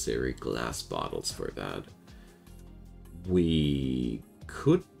necessary glass bottles for that. We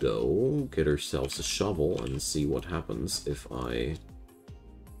could, though, get ourselves a shovel and see what happens if I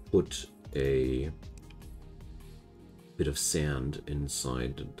put a bit of sand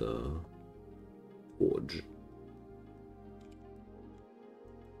inside the forge.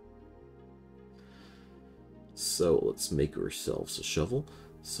 So let's make ourselves a shovel.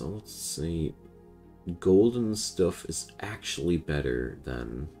 So let's see, golden stuff is actually better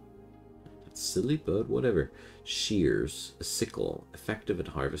than That's silly, but whatever. Shears, a sickle, effective at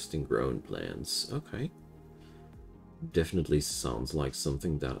harvesting grown plants. Okay. Definitely sounds like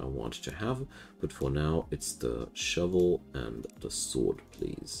something that I want to have, but for now it's the shovel and the sword,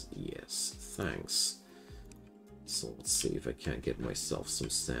 please. Yes, thanks. So let's see if I can't get myself some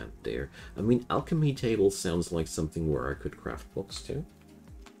sand there. I mean, alchemy table sounds like something where I could craft books too.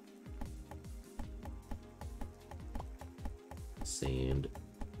 Sand.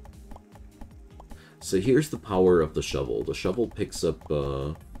 So here's the power of the shovel. The shovel picks up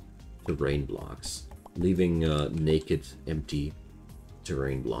terrain blocks, leaving naked, empty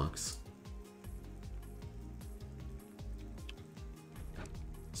terrain blocks.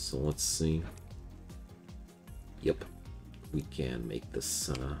 So let's see. Yep, we can make this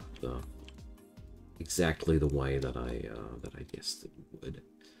exactly the way that I guessed it would.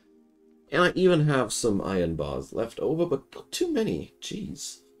 And I even have some iron bars left over, but not too many.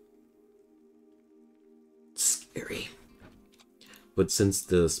 Jeez. Scary. But since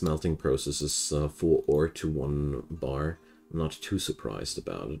the smelting process is 4 ore to 1 bar, I'm not too surprised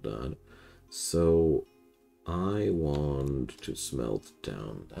about that. So I want to smelt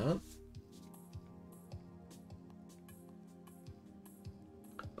down that.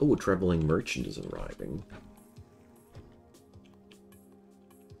 Oh, a traveling merchant is arriving.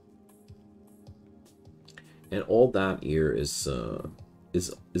 And all that here is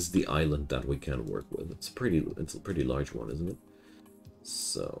the island that we can work with. It's a pretty large one, isn't it?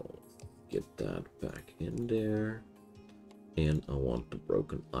 So get that back in there. And I want the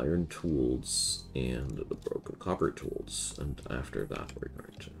broken iron tools and the broken copper tools. And after that, we're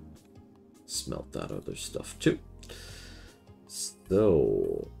going to smelt that other stuff too.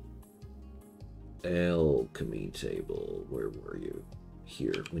 So, alchemy table, where were you?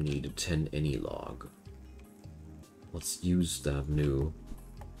 Here, we need a 10 any log. Let's use that new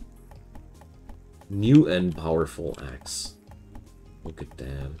and powerful axe. Look at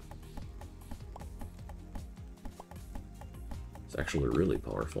that. It's actually really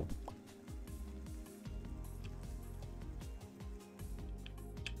powerful.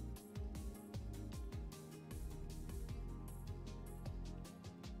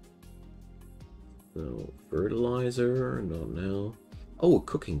 So, fertilizer, not now. Oh, a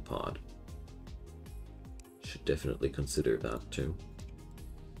cooking pod. Should definitely consider that too.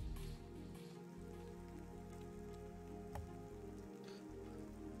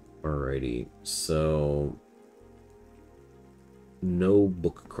 Alrighty, so no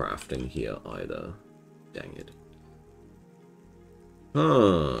book crafting here either. Dang it.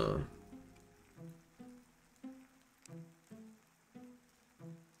 Huh.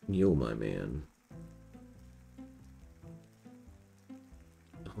 Yo, my man.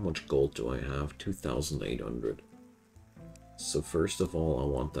 How much gold do I have? 2,800. So first of all, I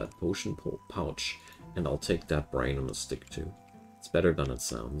want that potion pouch, and I'll take that brain on a stick too. It's better than it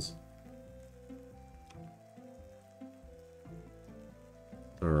sounds.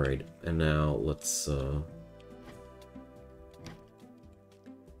 Alright, and now let's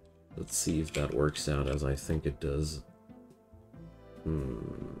see if that works out as I think it does.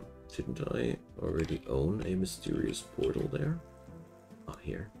 Didn't I already own a mysterious portal there? Ah,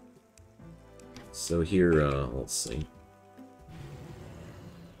 here. So here, let's see.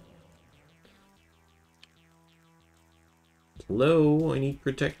 Hello, I need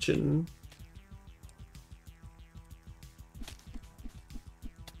protection.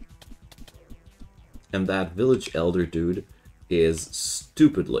 And that village elder dude is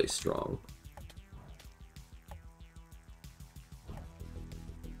stupidly strong.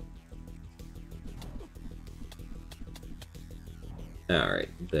 Alright,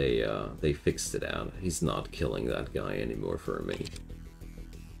 they fixed it out. He's not killing that guy anymore for me.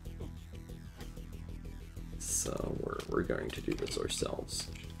 So we're going to do this ourselves.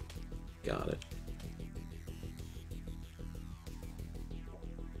 Got it.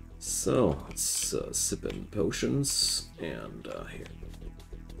 So let's sip in potions and here.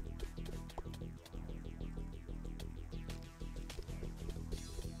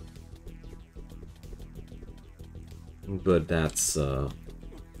 But that's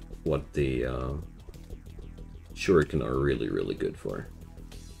what the shuriken are really good for.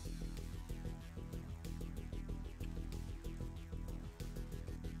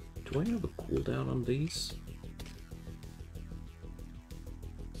 Do I have a cooldown on these?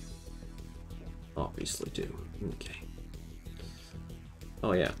 Obviously do. Okay.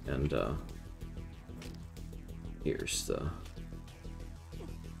 Oh yeah, and here's the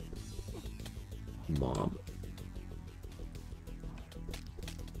mob.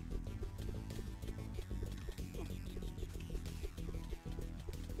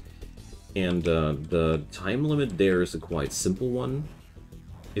 And the time limit there is a quite simple one.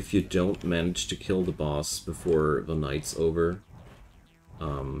 If you don't manage to kill the boss before the night's over,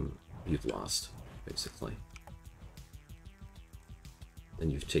 you've lost, basically.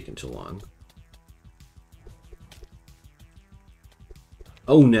 And you've taken too long.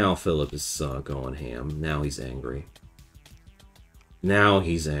 Oh, now Philip is going ham. Now he's angry. Now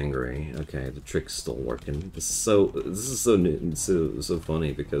he's angry. Okay, the trick's still working. This is so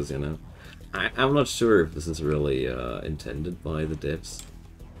funny because, you know, I'm not sure if this is really intended by the devs,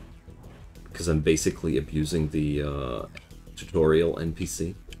 because I'm basically abusing the tutorial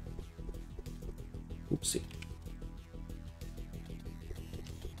NPC. Oopsie.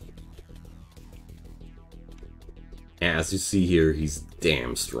 As you see here, he's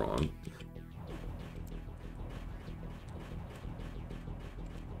damn strong.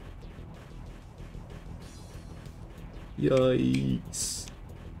 Yikes.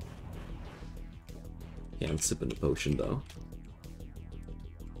 Can't sip in a potion, though.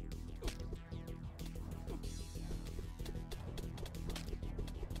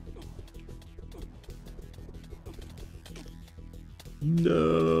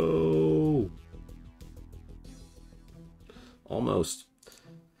 No! Almost.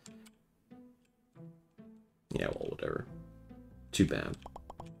 Yeah, well, whatever. Too bad.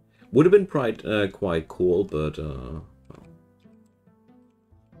 Would have been quite cool, but well,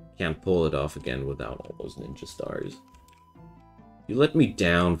 can't pull it off again without all those ninja stars. You let me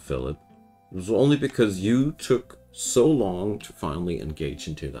down, Philip. It was only because you took so long to finally engage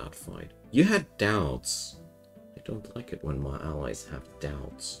into that fight. You had doubts. I don't like it when my allies have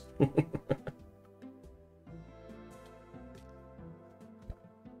doubts.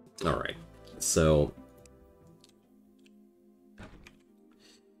 Alright, so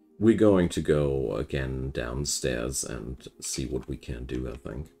we're going to go again downstairs and see what we can do, I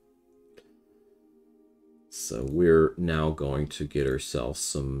think. So we're now going to get ourselves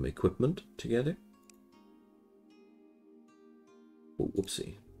some equipment together. Oh,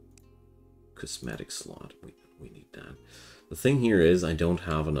 whoopsie. Cosmetic slot. We need that. The thing here is I don't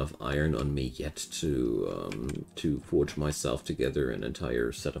have enough iron on me yet to forge myself together an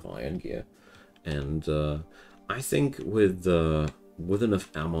entire set of iron gear. And I think with enough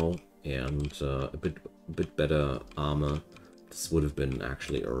ammo and a bit better armor, this would have been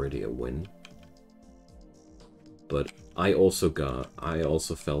actually already a win. But I also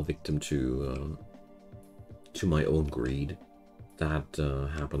fell victim to my own greed. That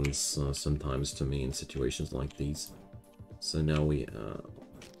happens sometimes to me in situations like these. So now when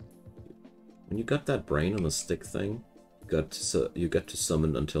you got that brain on a stick thing, you get to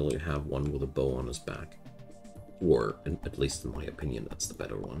summon until you have one with a bow on his back. Or, at least in my opinion, that's the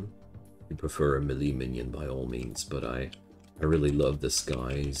better one. You prefer a melee minion by all means, but I really love this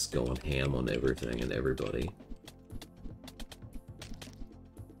guy. He's going ham on everything and everybody.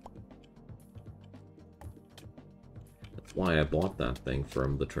 That's why I bought that thing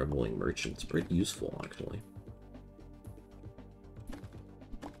from the traveling merchant. It's pretty useful, actually.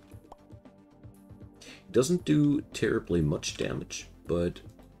 It doesn't do terribly much damage, but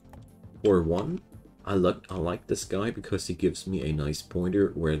for one, I like this guy because he gives me a nice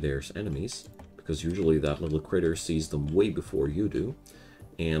pointer where there's enemies, because usually that little critter sees them way before you do.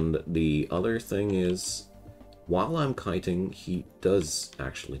 And the other thing is, while I'm kiting, he does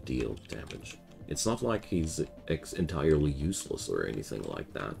actually deal damage. It's not like he's entirely useless or anything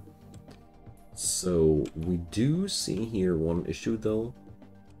like that. So we do see here one issue though.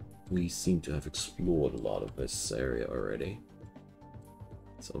 We seem to have explored a lot of this area already.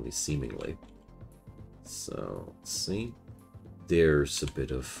 It's only seemingly. So, let's see. There's a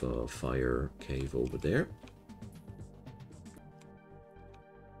bit of fire cave over there.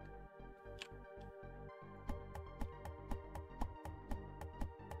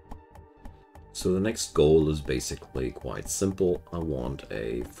 So the next goal is basically quite simple. I want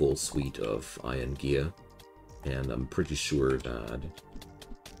a full suite of iron gear, and I'm pretty sure that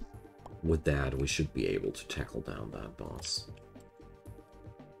with that we should be able to tackle down that boss.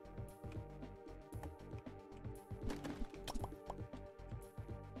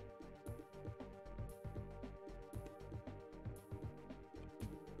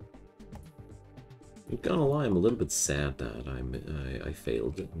 I'm gonna lie, I'm a little bit sad that I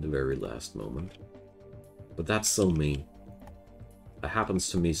failed in the very last moment. But that's so me. It happens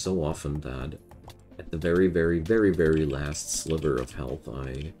to me so often that at the very last sliver of health,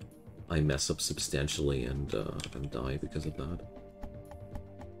 I mess up substantially and die because of that.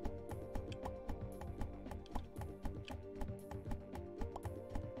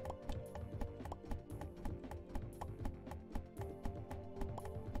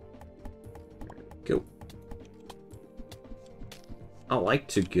 Go. I like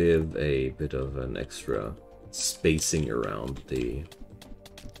to give a bit of an extra spacing around the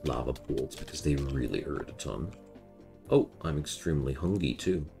lava pools because they really hurt a ton. Oh, I'm extremely hungry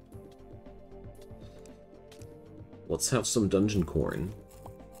too. Let's have some dungeon corn.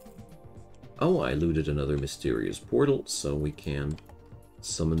 Oh, I looted another mysterious portal, so we can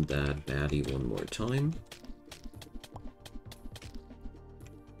summon that baddie one more time.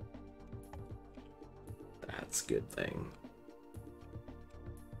 That's a good thing.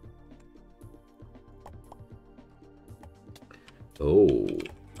 Oh,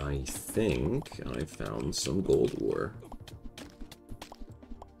 I think I found some gold ore.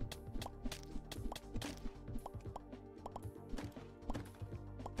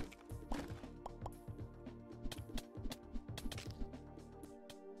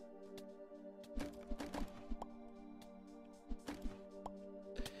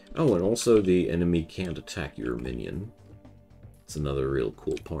 Oh, and also the enemy can't attack your minion. It's another real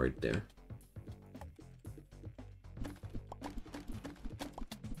cool part there.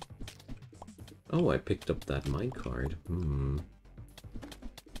 Oh, I picked up that minecart.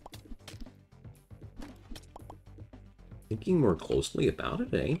 Thinking more closely about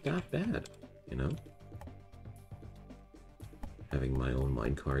it, it ain't that bad, you know? Having my own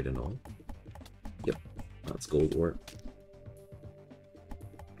minecart and all. Yep, that's gold ore.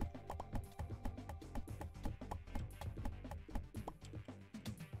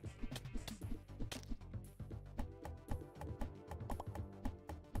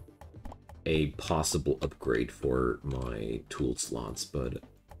 A possible upgrade for my tool slots, but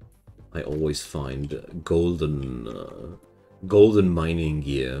I always find golden mining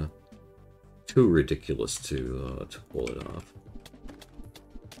gear too ridiculous to pull it off.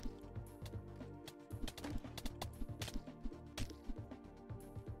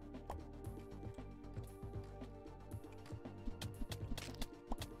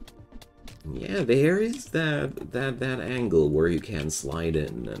 Yeah, there is that angle where you can slide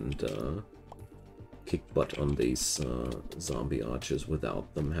in and kick butt on these zombie archers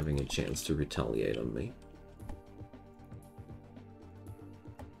without them having a chance to retaliate on me.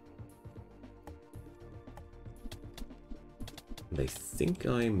 And I think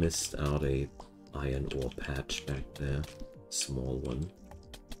I missed out a iron ore patch back there. Small one.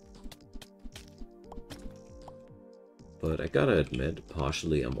 But I gotta admit,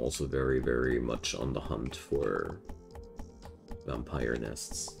 partially I'm also very, very much on the hunt for vampire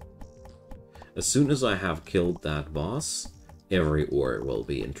nests. As soon as I have killed that boss, every ore will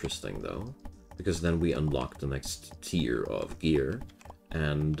be interesting though, because then we unlock the next tier of gear,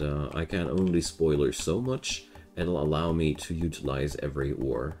 and I can only spoiler so much. It'll allow me to utilize every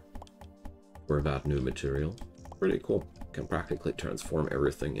ore for that new material. Pretty cool. Can practically transform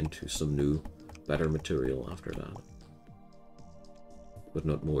everything into some new, better material after that. But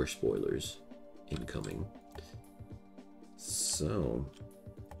not more spoilers incoming. So...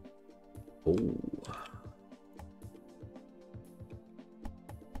 oh.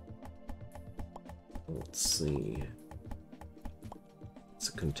 Let's see. It's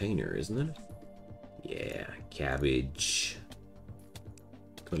a container, isn't it? Yeah, cabbage.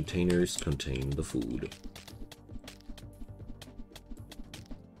 Containers contain the food.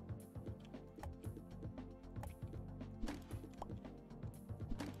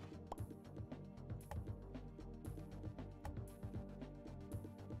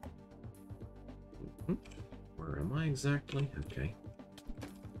 Where am I exactly? Okay.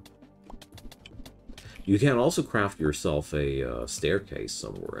 You can also craft yourself a staircase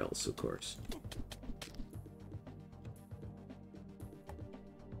somewhere else, of course.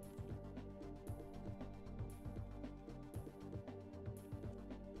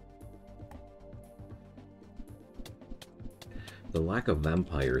 The lack of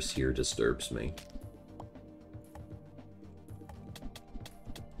vampires here disturbs me.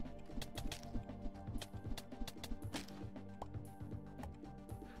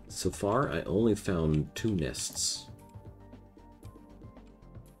 So far, I only found 2 nests.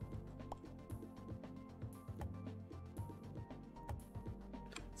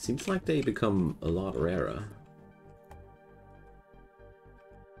 Seems like they become a lot rarer.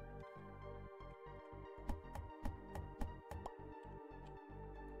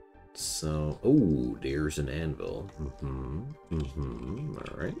 So, oh, there's an anvil.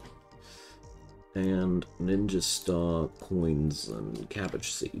 Alright. And ninja star coins and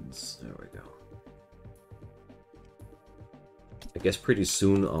cabbage seeds. There we go. I guess pretty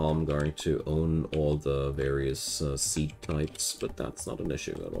soon I'm going to own all the various seed types, but that's not an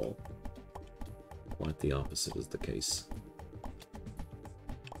issue at all. Quite the opposite is the case.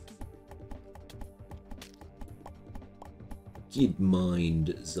 Get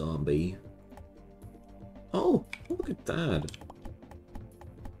mined, zombie. Oh, look at that.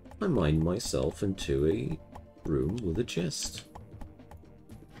 I mined myself into a room with a chest.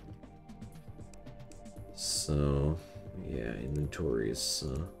 So, yeah, inventory is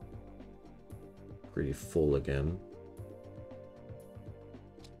pretty full again.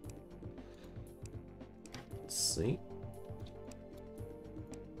 Let's see.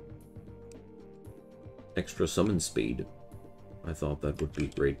 Extra summon speed. I thought that would be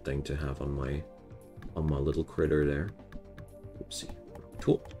a great thing to have on my little critter there. Oopsie.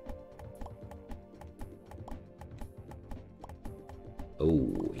 Cool.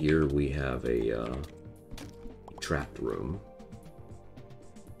 Oh, here we have a trapped room.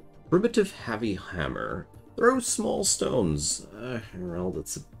 Primitive heavy hammer. Throws small stones. Well,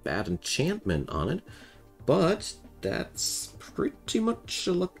 that's a bad enchantment on it, but that's pretty much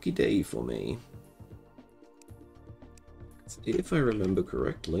a lucky day for me. If I remember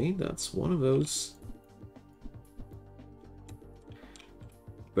correctly, that's one of those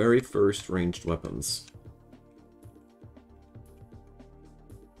very first ranged weapons.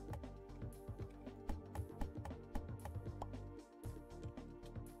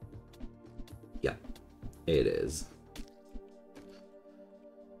 Yeah, it is.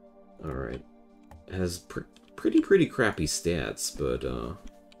 Alright. It has pretty crappy stats, but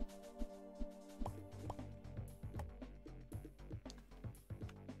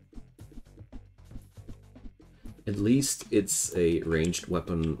at least it's a ranged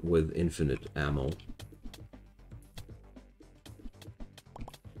weapon with infinite ammo.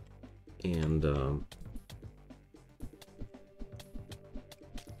 And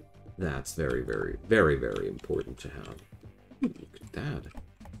that's very important to have. Ooh, look at that.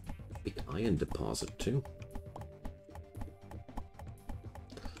 Big iron deposit, too.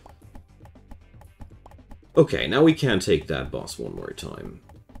 Okay, now we can take that boss one more time.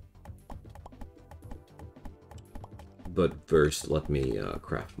 But first, let me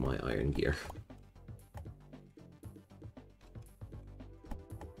craft my iron gear.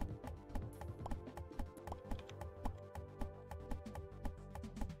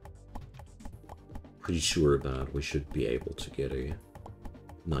 Pretty sure that we should be able to get a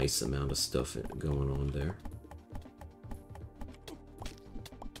nice amount of stuff going on there.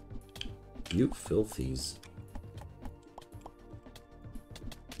 You filthies.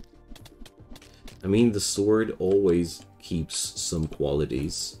 I mean, the sword always keeps some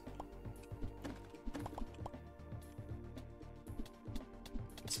qualities.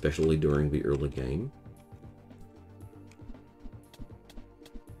 Especially during the early game.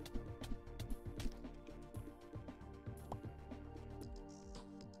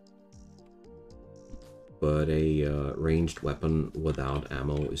 But a ranged weapon without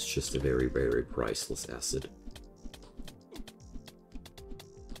ammo is just a very priceless asset.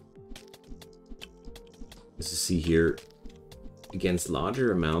 As you see here, against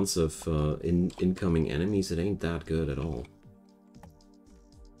larger amounts of incoming enemies, it ain't that good at all.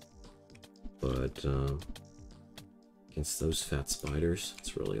 But against those fat spiders,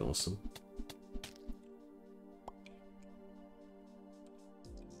 it's really awesome.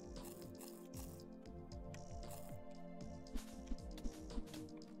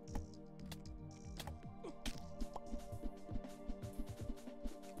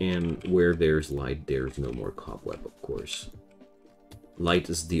 And where there's light, there's no more cobweb, of course. Light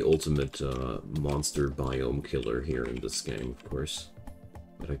is the ultimate monster biome killer here in this game, of course.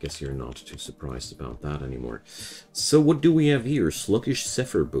 But I guess you're not too surprised about that anymore. So what do we have here? Sluggish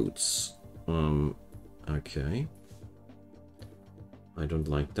Zephyr Boots. Okay. I don't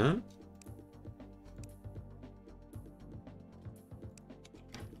like that.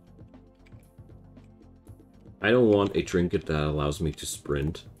 I don't want a trinket that allows me to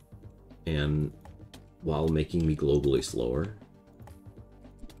sprint and while making me globally slower.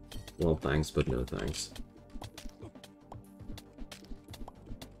 Well, thanks, but no thanks.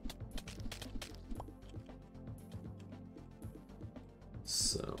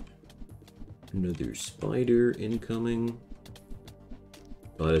 So, another spider incoming.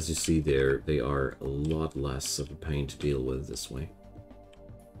 But as you see there, they are a lot less of a pain to deal with this way.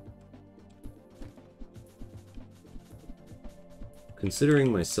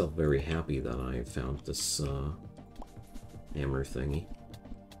 Considering myself very happy that I found this hammer thingy.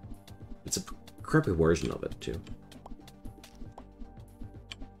 It's a crappy version of it, too.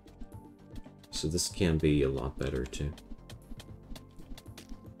 So this can be a lot better, too.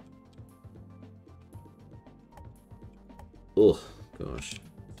 Oh, gosh.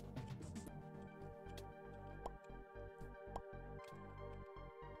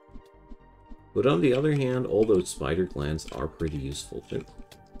 But on the other hand, all those spider glands are pretty useful too.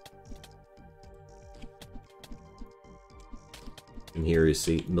 And here you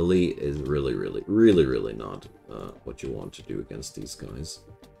see, melee is really not what you want to do against these guys.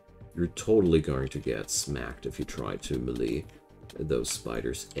 You're totally going to get smacked if you try to melee those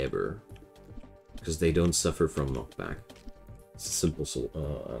spiders ever. Because they don't suffer from knockback. It's a simple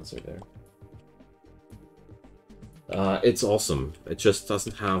answer there. It's awesome. It just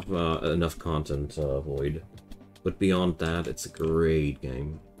doesn't have enough content, Void. But beyond that, it's a great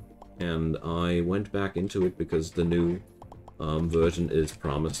game. And I went back into it because the new version is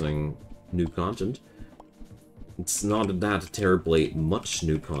promising new content. It's not that terribly much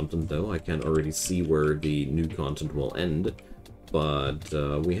new content, though. I can already see where the new content will end. But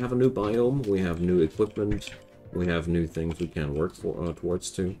we have a new biome, we have new equipment, we have new things we can work towards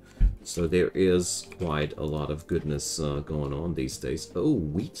too. So there is quite a lot of goodness going on these days. Oh,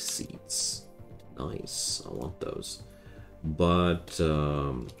 wheat seeds. Nice, I want those. But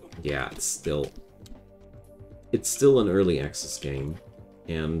yeah, it's still an early access game,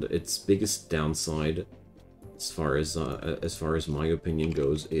 and its biggest downside, as far as my opinion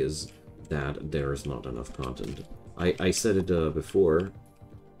goes, is that there is not enough content. I said it before,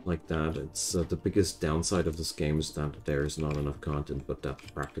 like that. It's the biggest downside of this game is that there is not enough content, but that's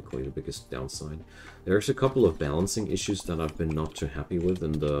practically the biggest downside. There's a couple of balancing issues that I've been not too happy with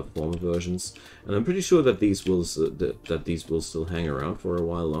in the former versions, and I'm pretty sure that these will still hang around for a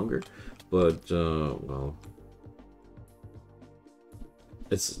while longer. But well,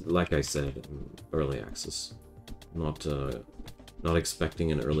 it's like I said, early access. Not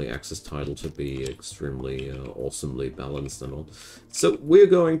expecting an early access title to be extremely awesomely balanced and all. So we're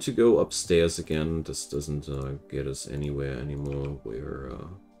going to go upstairs again. This doesn't get us anywhere anymore.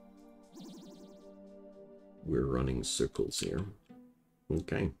 We're running circles here.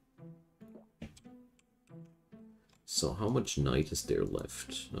 Okay. So how much night is there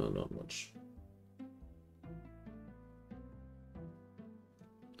left? Not much.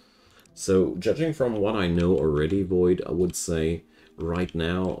 So judging from what I know already, Void, I would say right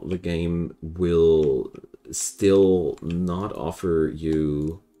now the game will still not offer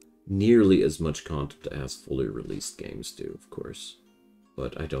you nearly as much content as fully released games do, of course.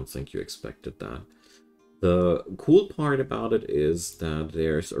 But I don't think you expected that. The cool part about it is that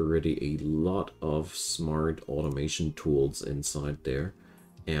there's already a lot of smart automation tools inside there,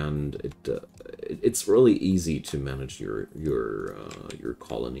 and it's really easy to manage your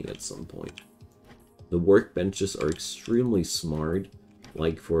colony at some point. The workbenches are extremely smart.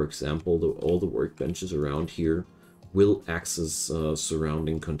 Like, for example, all the workbenches around here will access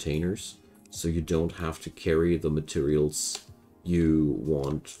surrounding containers, so you don't have to carry the materials you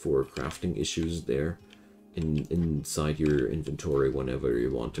want for crafting issues there inside your inventory whenever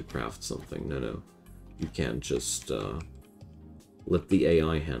you want to craft something. No. You can't just let the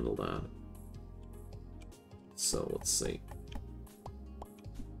AI handle that. So let's see.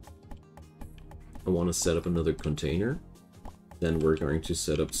 I want to set up another container. Then we're going to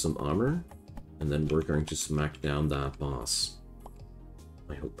set up some armor. And then we're going to smack down that boss.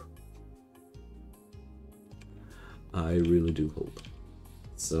 I hope. I really do hope.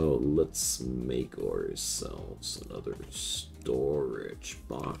 So let's make ourselves another storage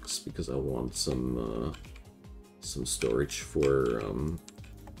box, because I want some storage for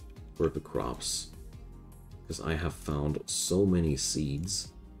the crops. Because I have found so many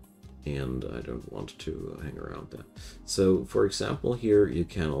seeds, and I don't want to hang around that. So, for example, here you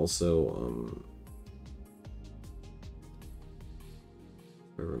can also,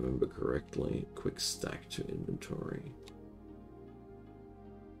 if I remember correctly, quick stack to inventory.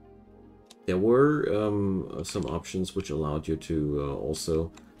 There were some options which allowed you to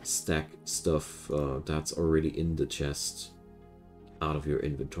also stack stuff that's already in the chest out of your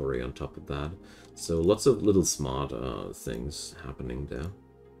inventory on top of that. So lots of little smart things happening there.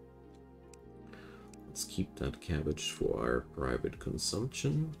 Let's keep that cabbage for our private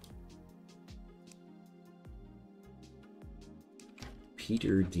consumption.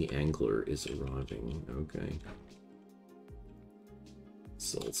 Peter the Angler is arriving. Okay.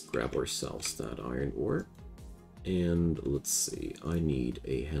 So let's grab ourselves that iron ore. And let's see, I need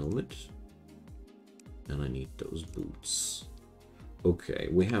a helmet. And I need those boots. Okay,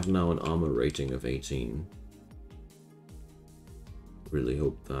 we have now an armor rating of 18. Really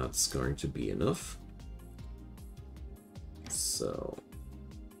hope that's going to be enough. So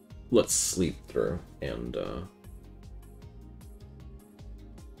let's sleep through and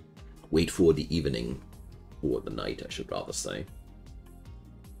wait for the evening, or the night, I should rather say.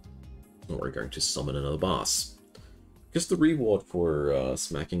 And we're going to summon another boss. Because the reward for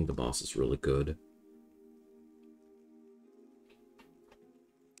smacking the boss is really good.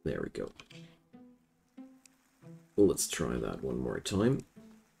 There we go. Let's try that one more time.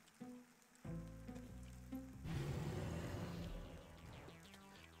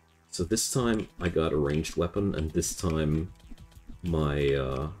 So this time I got a ranged weapon, and this time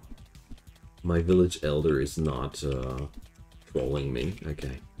my my village elder is not trolling me.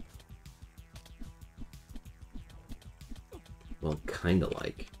 Okay. Well, kinda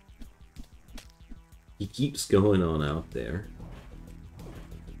like. He keeps going on out there.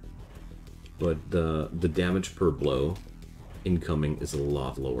 But the damage per blow incoming is a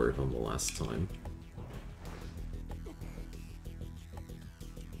lot lower than the last time.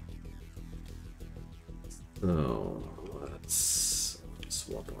 So let's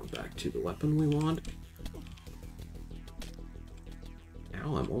swap on back to the weapon we want.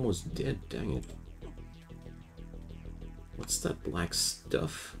 Ow, I'm almost dead, dang it. What's that black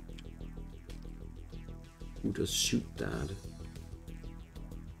stuff? Who does shoot that?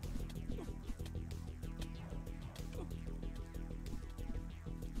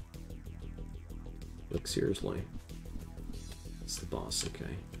 Look, seriously. It's the boss,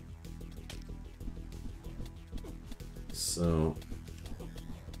 okay. So...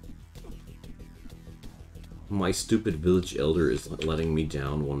 my stupid village elder is letting me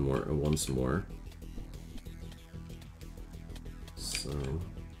down once more. So...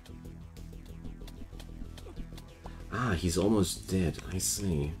 ah, he's almost dead, I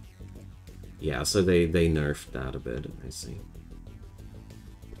see. Yeah, so they nerfed that a bit, I see.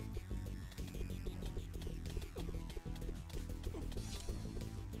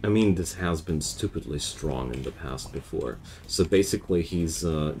 I mean, this has been stupidly strong in the past before. So basically he's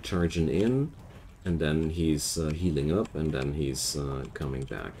charging in, and then he's healing up, and then he's coming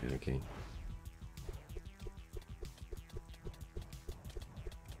back, okay.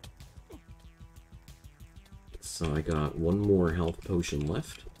 So I got one more health potion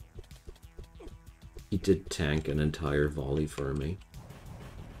left. He did tank an entire volley for me.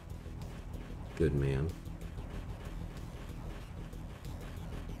 Good man.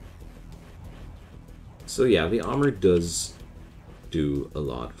 So yeah, the armor does do a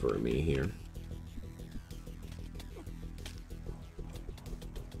lot for me here.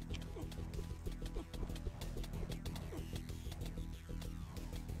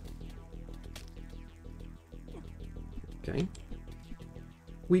 Okay.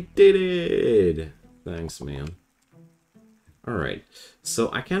 We did it! Thanks, man. Alright,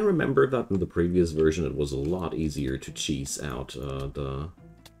 so I can remember that in the previous version it was a lot easier to cheese out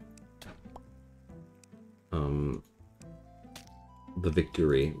the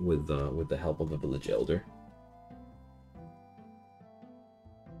victory with the help of a village elder.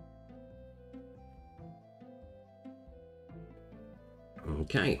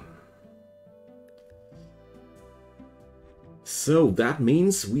 Okay. So that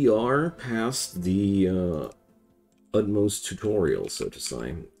means we are past the utmost tutorial, so to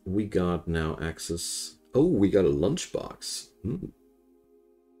say. We got now access... oh, we got a lunchbox.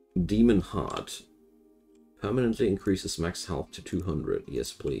 Demon Heart. Permanently increases max health to 200.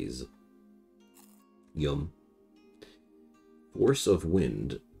 Yes, please. Yum. Force of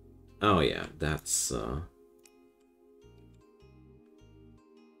Wind. Oh yeah, that's...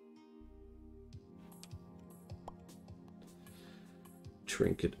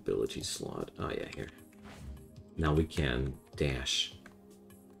 trinket ability slot. Oh yeah, here. Now we can dash.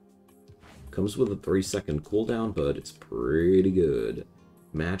 Comes with a 3-second cooldown, but it's pretty good.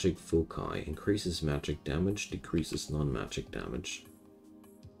 Magic Foci. Increases magic damage, decreases non-magic damage.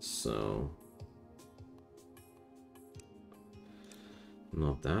 So...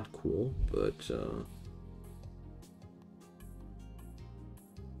 not that cool, but...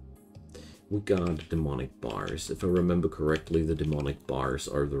 we got demonic bars. If I remember correctly, the demonic bars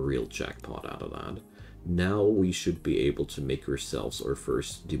are the real jackpot out of that. Now we should be able to make ourselves our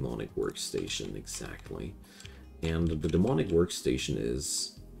first demonic workstation, exactly. And the demonic workstation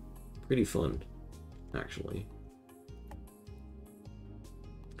is pretty fun, actually.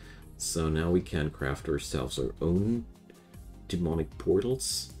 So now we can craft ourselves our own demonic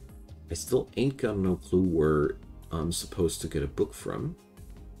portals. I still ain't got no clue where I'm supposed to get a book from.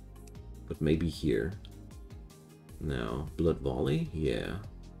 But maybe here. Now, Blood Volley? Yeah.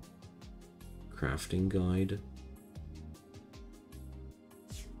 Crafting Guide.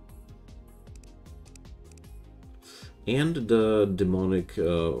 And the demonic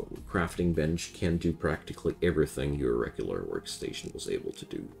crafting bench can do practically everything your regular workstation was able to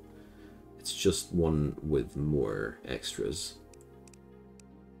do. It's just one with more extras.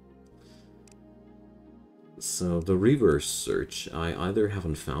 So the reverse search, I either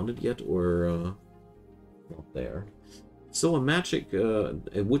haven't found it yet or not there. So a magic, a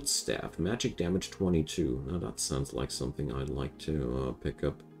wood staff, magic damage 22. Now that sounds like something I'd like to pick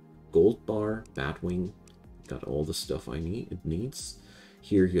up. Gold bar, batwing, got all the stuff I need. It needs.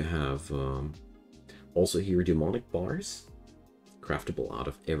 Here you have also here demonic bars, craftable out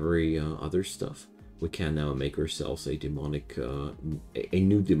of every other stuff. We can now make ourselves a demonic, a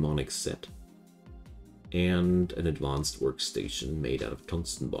new demonic set. And an advanced workstation made out of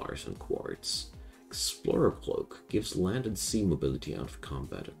tungsten bars and quartz. Explorer cloak gives land and sea mobility out of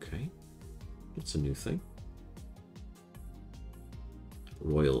combat. Okay, that's a new thing.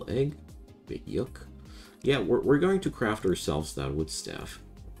 Royal egg, big yuck. Yeah, we're going to craft ourselves that wood staff.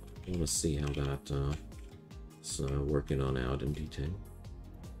 I want to see how that is working on out in detail.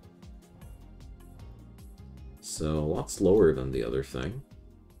 So a lot slower than the other thing.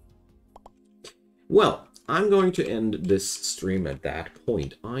 Well, I'm going to end this stream at that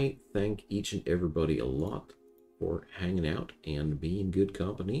point. I thank each and everybody a lot for hanging out and being good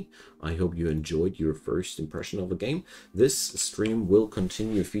company. I hope you enjoyed your first impression of the game. This stream will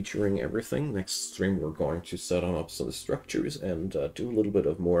continue featuring everything. Next stream we're going to set on up some structures and do a little bit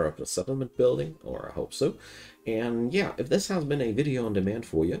of more of a settlement building, or I hope so. And yeah, if this has been a video on demand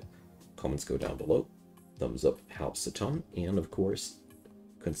for you, comments go down below. Thumbs up helps a ton, and of course,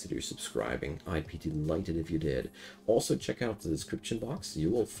 consider subscribing. I'd be delighted if you did. Also, check out the description box. You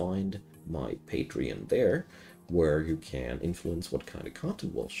will find my Patreon there, where you can influence what kind of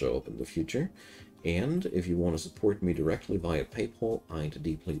content will show up in the future. And if you want to support me directly via PayPal, I'd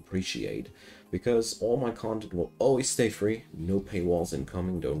deeply appreciate, because all my content will always stay free. No paywalls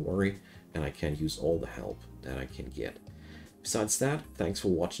incoming, don't worry, and I can use all the help that I can get. Besides that, thanks for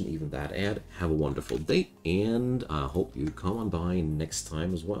watching even that ad. Have a wonderful day, and I hope you come on by next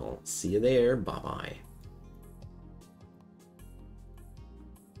time as well. See you there. Bye-bye.